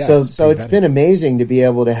 So it's been amazing to be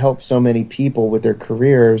able to help so many people with their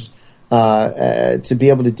careers, to be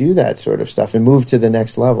able to do that sort of stuff and move to the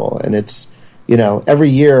next level. And it's,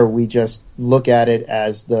 every year we just look at it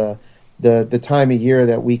as the time of year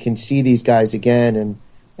that we can see these guys again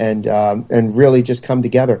and really just come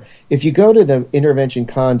together. If you go to the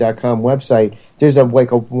interventioncon.com website, there's a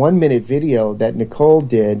 1-minute video that Nicole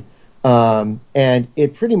did. And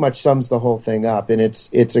it pretty much sums the whole thing up, and it's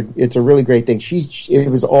a really great thing. It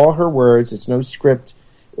was all her words. It's no script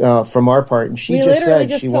from our part, and she just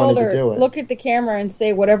said she wanted to do it. Look at the camera and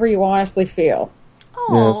say whatever you honestly feel.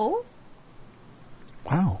 Oh,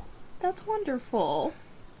 yeah. Wow, that's wonderful.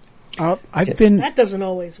 That doesn't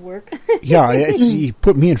always work. Yeah, you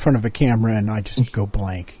put me in front of a camera and I just go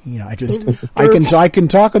blank. I can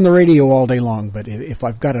talk on the radio all day long, but if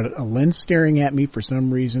I've got a lens staring at me for some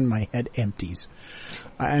reason, my head empties.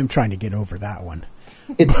 I'm trying to get over that one.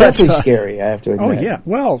 It's definitely scary, I have to admit. Oh yeah,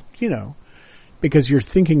 well, because you're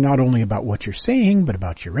thinking not only about what you're saying, but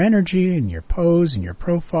about your energy and your pose and your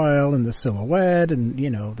profile and the silhouette and,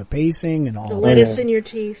 the pacing and all the lettuce in your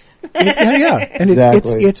teeth. Yeah. And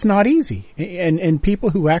exactly. it's not easy. And people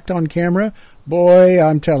who act on camera boy,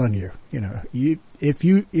 I'm telling you,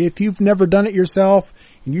 if you've never done it yourself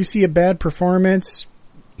and you see a bad performance,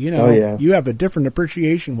 you have a different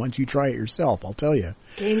appreciation once you try it yourself. I'll tell you.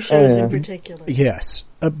 Game shows in particular. Yes,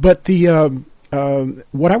 but the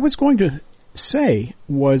what I was going to say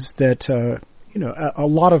was that a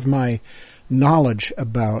lot of my knowledge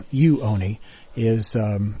about you, Oni, is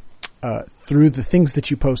through the things that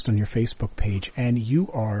you post on your Facebook page, and you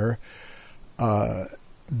are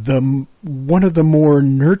one of the more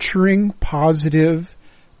nurturing, positive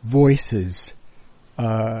voices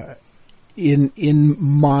in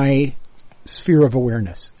my sphere of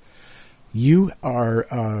awareness. You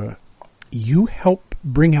are you help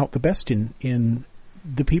bring out the best in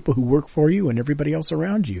the people who work for you and everybody else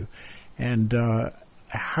around you. And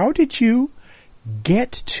how did you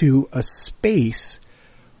get to a space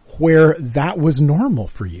where that was normal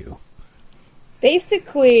for you?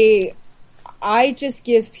 Basically, I just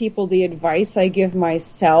give people the advice I give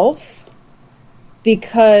myself,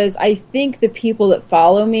 because I think the people that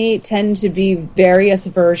follow me tend to be various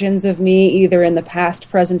versions of me, either in the past,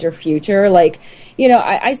 present, or future. Like,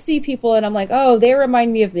 I see people and I'm like, oh, they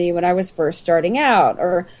remind me of me when I was first starting out,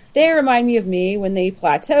 or they remind me of me when they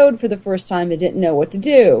plateaued for the first time and didn't know what to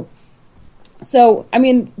do. So, I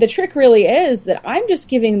mean, the trick really is that I'm just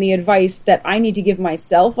giving the advice that I need to give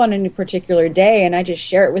myself on any particular day, and I just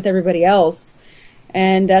share it with everybody else.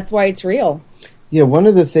 And that's why it's real. Yeah, one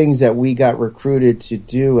of the things that we got recruited to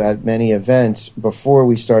do at many events before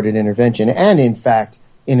we started Intervention, and in fact,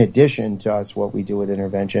 in addition to us, what we do with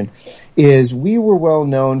Intervention, is we were well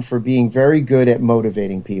known for being very good at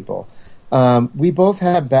motivating people. We both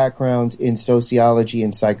have backgrounds in sociology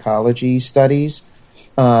and psychology studies.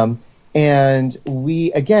 And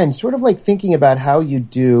we, again, sort of like thinking about how you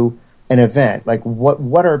do an event, like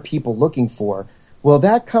what are people looking for? Well,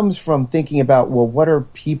 that comes from thinking about, what are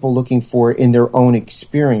people looking for in their own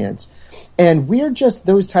experience? And we're just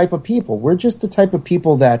those type of people. We're just the type of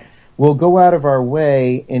people that will go out of our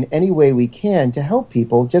way in any way we can to help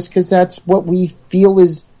people, just because that's what we feel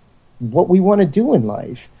is what we want to do in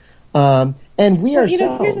life. And we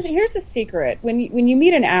ourselves. Here's the secret. When you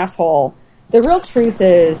meet an asshole, the real truth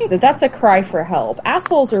is that that's a cry for help.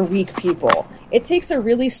 Assholes are weak people. It takes a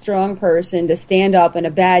really strong person to stand up in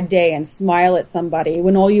a bad day and smile at somebody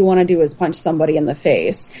when all you want to do is punch somebody in the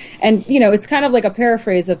face. And, it's kind of like a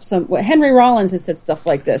paraphrase of Henry Rollins has said stuff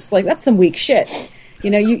like this. Like, that's some weak shit.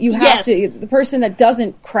 You have to, the person that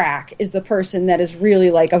doesn't crack is the person that is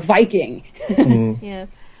really like a Viking. Mm-hmm. Yeah.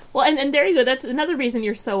 Well, and there you go. That's another reason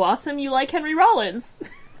you're so awesome. You like Henry Rollins.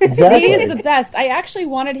 Exactly. He is the best. I actually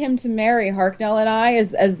wanted him to marry Harknell and I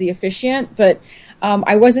as the officiant, but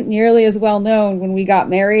I wasn't nearly as well known when we got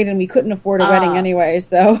married, and we couldn't afford a wedding anyway,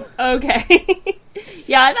 so. Okay.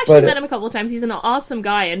 Yeah, I've actually met him a couple of times. He's an awesome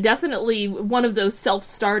guy, and definitely one of those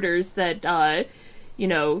self-starters that, I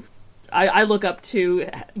look up to,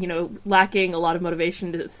 lacking a lot of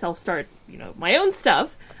motivation to self-start, my own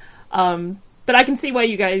stuff. But I can see why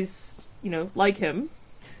you guys, like him.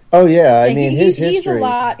 Oh yeah, I mean his history.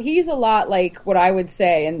 He's a lot like what I would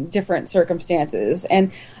say in different circumstances.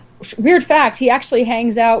 And weird fact, he actually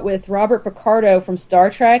hangs out with Robert Picardo from Star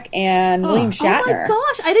Trek and William Shatner. Oh my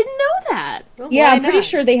gosh, I didn't know that. Well, yeah, I'm pretty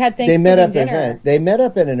sure they had Thanksgiving dinner. They met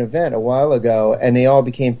up at an event a while ago, and they all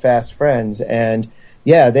became fast friends. And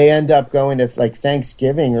yeah, they end up going to like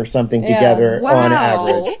Thanksgiving or something together on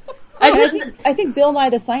average. I think Bill Nye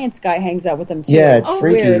the Science Guy hangs out with them too. Yeah, it's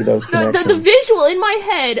freaky, weird. Those connections. The visual in my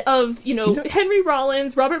head of, Henry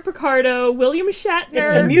Rollins, Robert Picardo, William Shatner.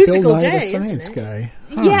 It's a musical Bill Nye day, the Science Guy.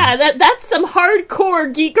 Huh. Yeah, that's some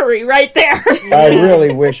hardcore geekery right there. I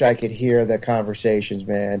really wish I could hear the conversations,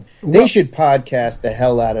 man. They should podcast the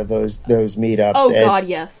hell out of those meetups. Oh, God,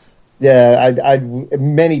 yes. Yeah,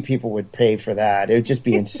 many people would pay for that. It would just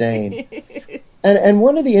be insane. And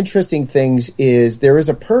one of the interesting things is there is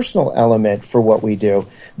a personal element for what we do,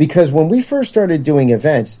 because when we first started doing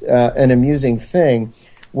events, an amusing thing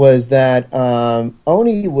was that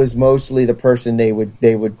Oni was mostly the person they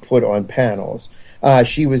would put on panels.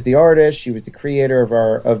 She was the artist, she was the creator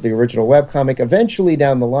of the original webcomic. Eventually,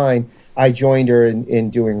 down the line, I joined her in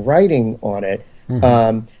doing writing on it.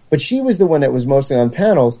 Mm-hmm. But she was the one that was mostly on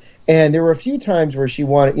panels. And there were a few times where she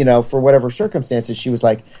wanted, for whatever circumstances, she was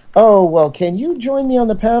like, oh, well, can you join me on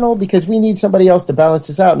the panel? Because we need somebody else to balance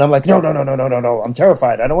this out. And I'm like, no. I'm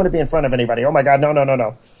terrified. I don't want to be in front of anybody. Oh, my God,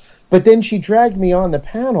 no. But then she dragged me on the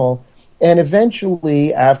panel. And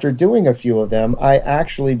eventually, after doing a few of them, I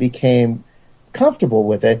actually became comfortable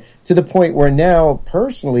with it to the point where now,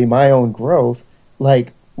 personally, my own growth,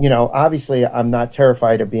 obviously I'm not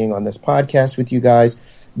terrified of being on this podcast with you guys.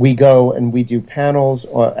 We go and we do panels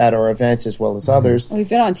at our events as well as others. We've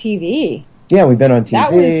been on TV. Yeah, we've been on TV.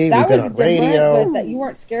 That we've been on different, radio. but you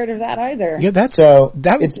weren't scared of that either. Yeah,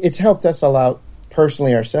 it's helped us a lot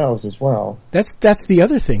personally ourselves as well. That's the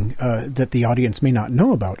other thing that the audience may not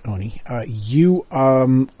know about, Oni. You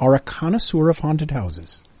are a connoisseur of haunted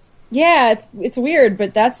houses. Yeah, it's weird,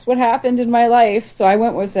 but that's what happened in my life, so I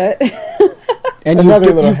went with it. And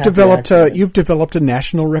you've developed a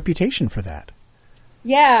national reputation for that.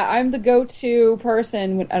 Yeah, I'm the go-to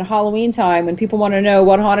person at Halloween time when people want to know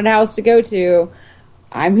what haunted house to go to.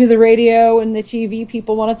 I'm who the radio and the TV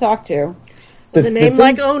people want to talk to. The name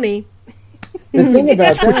like Oni. The thing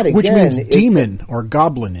about that, again, which means demon or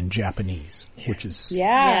goblin in Japanese, which is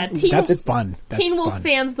that's fun. Teen Wolf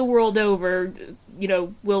fans the world over,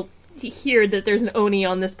 will hear that there's an Oni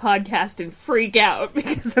on this podcast and freak out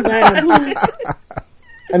because of that.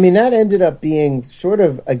 I mean, that ended up being sort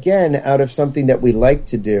of, again, out of something that we like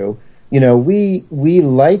to do. We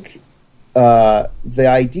like the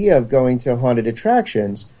idea of going to haunted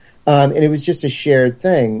attractions, and it was just a shared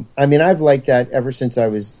thing. I mean, I've liked that ever since I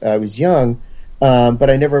was young, but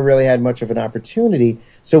I never really had much of an opportunity.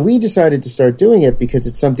 So we decided to start doing it because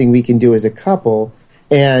it's something we can do as a couple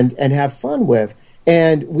and have fun with.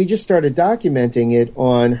 And we just started documenting it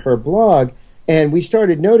on her blog. And we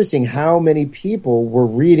started noticing how many people were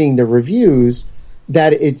reading the reviews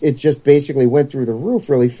that it just basically went through the roof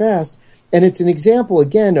really fast. And it's an example,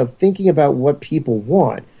 again, of thinking about what people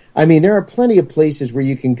want. I mean, there are plenty of places where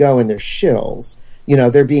you can go and they're shills.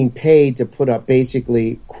 They're being paid to put up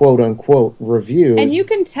basically quote unquote reviews. And you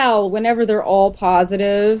can tell whenever they're all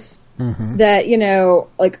positive that,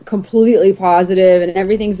 like completely positive and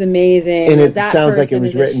everything's amazing. And it sounds like it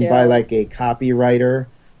was written by like a copywriter.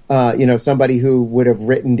 Somebody who would have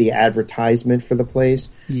written the advertisement for the place,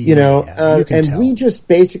 and we just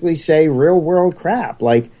basically say real world crap.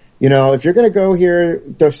 Like, if you're going to go here,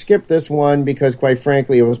 skip this one because quite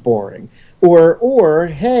frankly, it was boring. Or,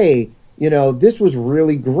 hey, this was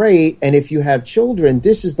really great. And if you have children,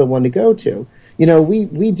 this is the one to go to.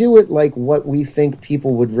 We do it like what we think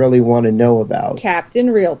people would really want to know about.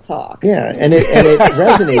 Captain Real Talk. Yeah. And it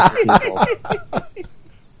resonates with people.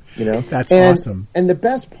 That's awesome. And the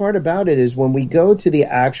best part about it is when we go to the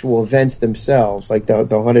actual events themselves, like the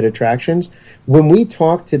haunted attractions, when we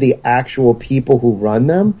talk to the actual people who run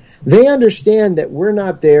them, they understand that we're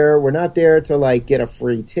not there to like get a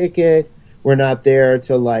free ticket. We're not there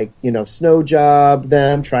to like, snow job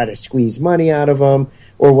them, try to squeeze money out of them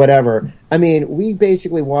or whatever. I mean, we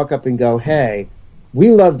basically walk up and go, hey,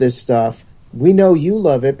 we love this stuff. We know you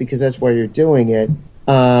love it because that's why you're doing it.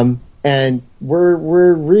 And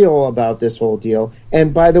we're real about this whole deal.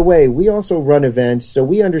 And by the way, we also run events, so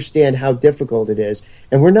we understand how difficult it is.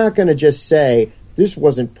 And we're not going to just say, this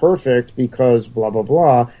wasn't perfect because blah, blah,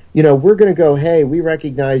 blah. We're going to go, hey, we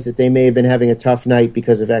recognize that they may have been having a tough night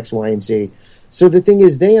because of X, Y, and Z. So the thing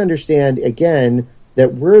is, they understand, again,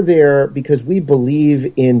 that we're there because we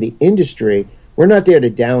believe in the industry. We're not there to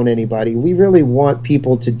down anybody. We really want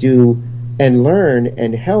people to do and learn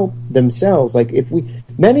and help themselves. Like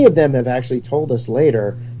many of them have actually told us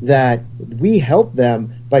later that we helped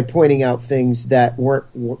them by pointing out things that weren't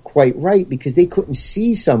quite right because they couldn't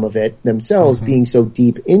see some of it themselves being so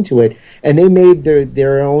deep into it. And they made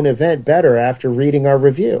their own event better after reading our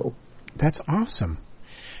review. That's awesome.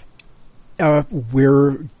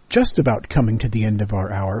 We're just about coming to the end of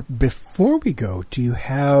our hour. Before we go,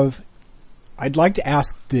 I'd like to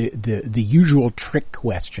ask the usual trick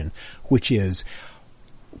question, which is,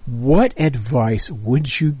 what advice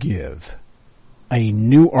would you give a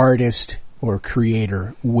new artist or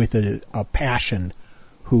creator with a passion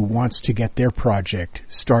who wants to get their project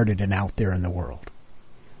started and out there in the world?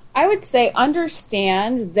 I would say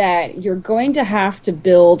understand that you're going to have to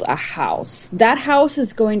build a house. That house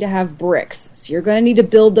is going to have bricks, so you're going to need to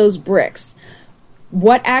build those bricks.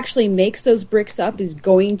 What actually makes those bricks up is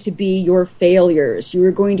going to be your failures. You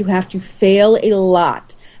are going to have to fail a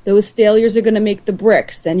lot. Those failures are going to make the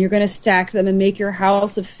bricks. Then you're going to stack them and make your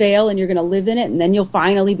house a fail, and you're going to live in it, and then you'll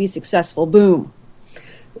finally be successful. Boom.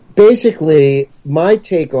 Basically, my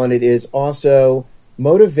take on it is also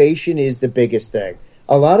motivation is the biggest thing.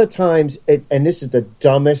 A lot of times, and this is the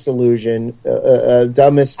dumbest illusion,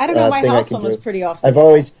 dumbest. I don't know. My thing house I can one do. was pretty off.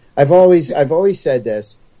 I've always said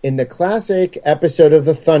this in the classic episode of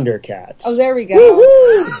the Thundercats. Oh, there we go. There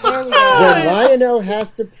we go. When Lion-O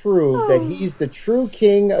has to prove that he's the true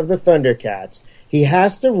king of the Thundercats, he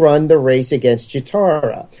has to run the race against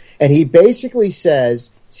Chitara, and he basically says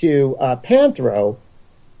to Panthro,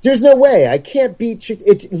 There's no way. I can't beat...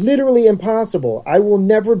 It's literally impossible. I will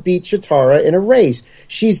never beat Chitara in a race.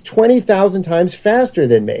 She's 20,000 times faster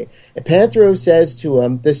than me. And Panthro says to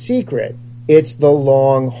him, the secret, it's the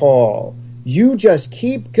long haul. You just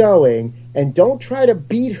keep going, and don't try to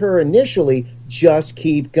beat her initially. Just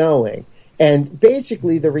keep going. And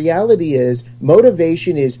basically, the reality is,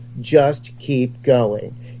 motivation is just keep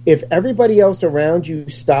going. If everybody else around you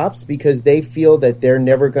stops because they feel that they're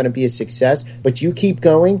never going to be a success, but you keep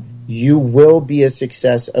going, you will be a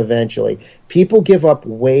success eventually. People give up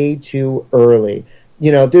way too early.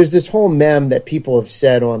 You know, there's this whole meme that people have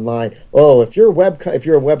said online. Oh, if you're a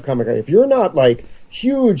webcomic, if you're not like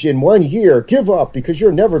huge in 1 year, give up because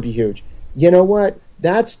you'll never be huge. You know what?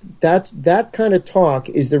 That kind of talk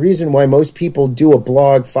is the reason why most people do a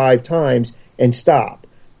blog 5 times and stop,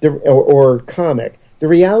 or comic. The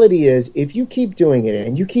reality is, if you keep doing it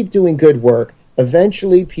and you keep doing good work,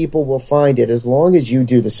 eventually people will find it, as long as you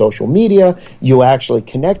do the social media, you actually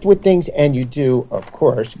connect with things, and you do, of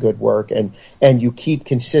course, good work, and you keep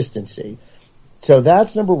consistency. So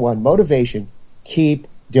that's number one, motivation. Keep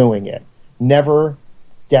doing it. Never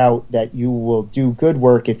doubt that you will do good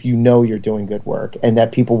work if you know you're doing good work and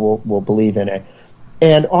that people will believe in it.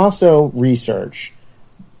 And also research.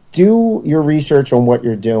 Do your research on what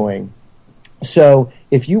you're doing. So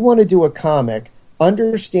if you want to do a comic,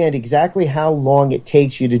 understand exactly how long it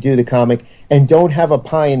takes you to do the comic, and don't have a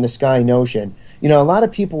pie in the sky notion. You know, a lot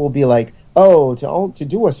of people will be like, oh, to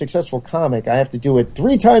do a successful comic, I have to do it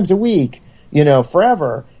 3 times a week, you know,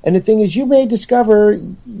 forever. And the thing is, you may discover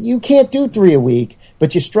you can't do 3 a week,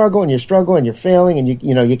 but you struggle and you're failing, and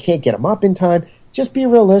you can't get them up in time. Just be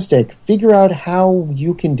realistic. Figure out how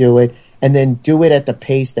you can do it, and then do it at the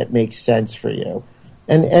pace that makes sense for you.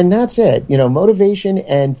 And that's it. You know, motivation,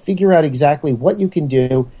 and figure out exactly what you can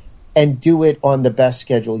do, and do it on the best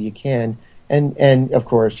schedule you can. And of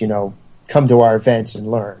course, you know, come to our events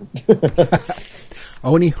and learn.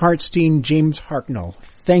 Oni Hartstein, James Harknell,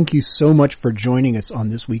 thank you so much for joining us on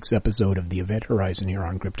this week's episode of the Event Horizon here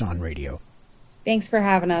on Krypton Radio. Thanks for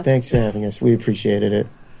having us. Thanks for having us. We appreciated it.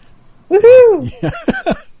 Woohoo! Yeah.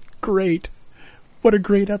 Great. What a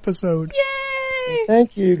great episode. Yay!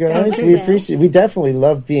 Thank you, guys. We appreciate. We definitely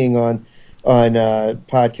love being on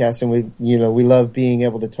podcasts, and we love being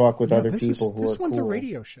able to talk with other people who are cool. This one's a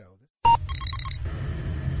radio show.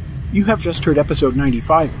 You have just heard episode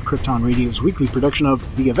 95 of Krypton Radio's weekly production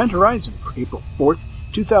of The Event Horizon for April 4th,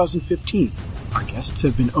 2015. Our guests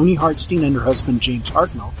have been Oni Hartstein and her husband James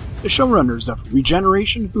Harknell, the showrunners of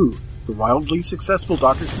Regeneration Who, the wildly successful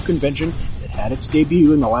Doctor Who convention that had its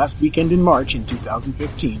debut in the last weekend in March in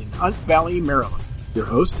 2015 in Hunt Valley, Maryland. Your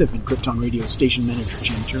hosts have been Krypton Radio station manager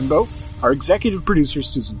Gene Turnbow, our executive producer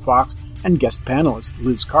Susan Fox, and guest panelist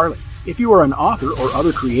Liz Carley. If you are an author or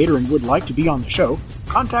other creator and would like to be on the show,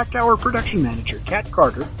 contact our production manager, Kat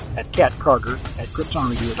Carter, at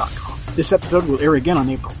katcarter@kryptonradio.com. This episode will air again on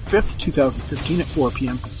April 5th, 2015 at 4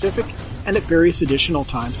 p.m. Pacific, and at various additional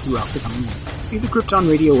times throughout the coming week. See the Krypton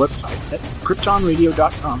Radio website at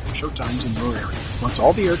kryptonradio.com for showtimes in your area. Once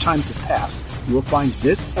all the air times have passed, you will find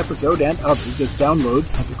this episode and others as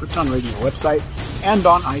downloads at the Krypton Radio website and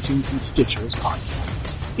on iTunes and Stitcher as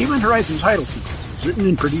podcasts. The Event Horizon title sequence was written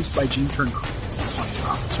and produced by Gene Turnbow. The science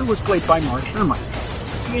officer was played by Mark Schermeister.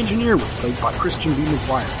 The engineer was played by Christian B.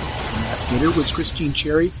 McGuire. The navigator was Christine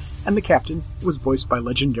Cherry, and the captain was voiced by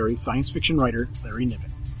legendary science fiction writer Larry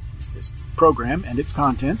Niven. This program and its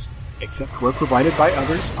contents, except where provided by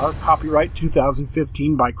others, are copyright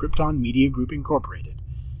 2015 by Krypton Media Group Incorporated.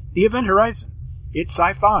 The Event Horizon. It's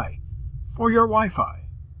sci-fi for your Wi-Fi.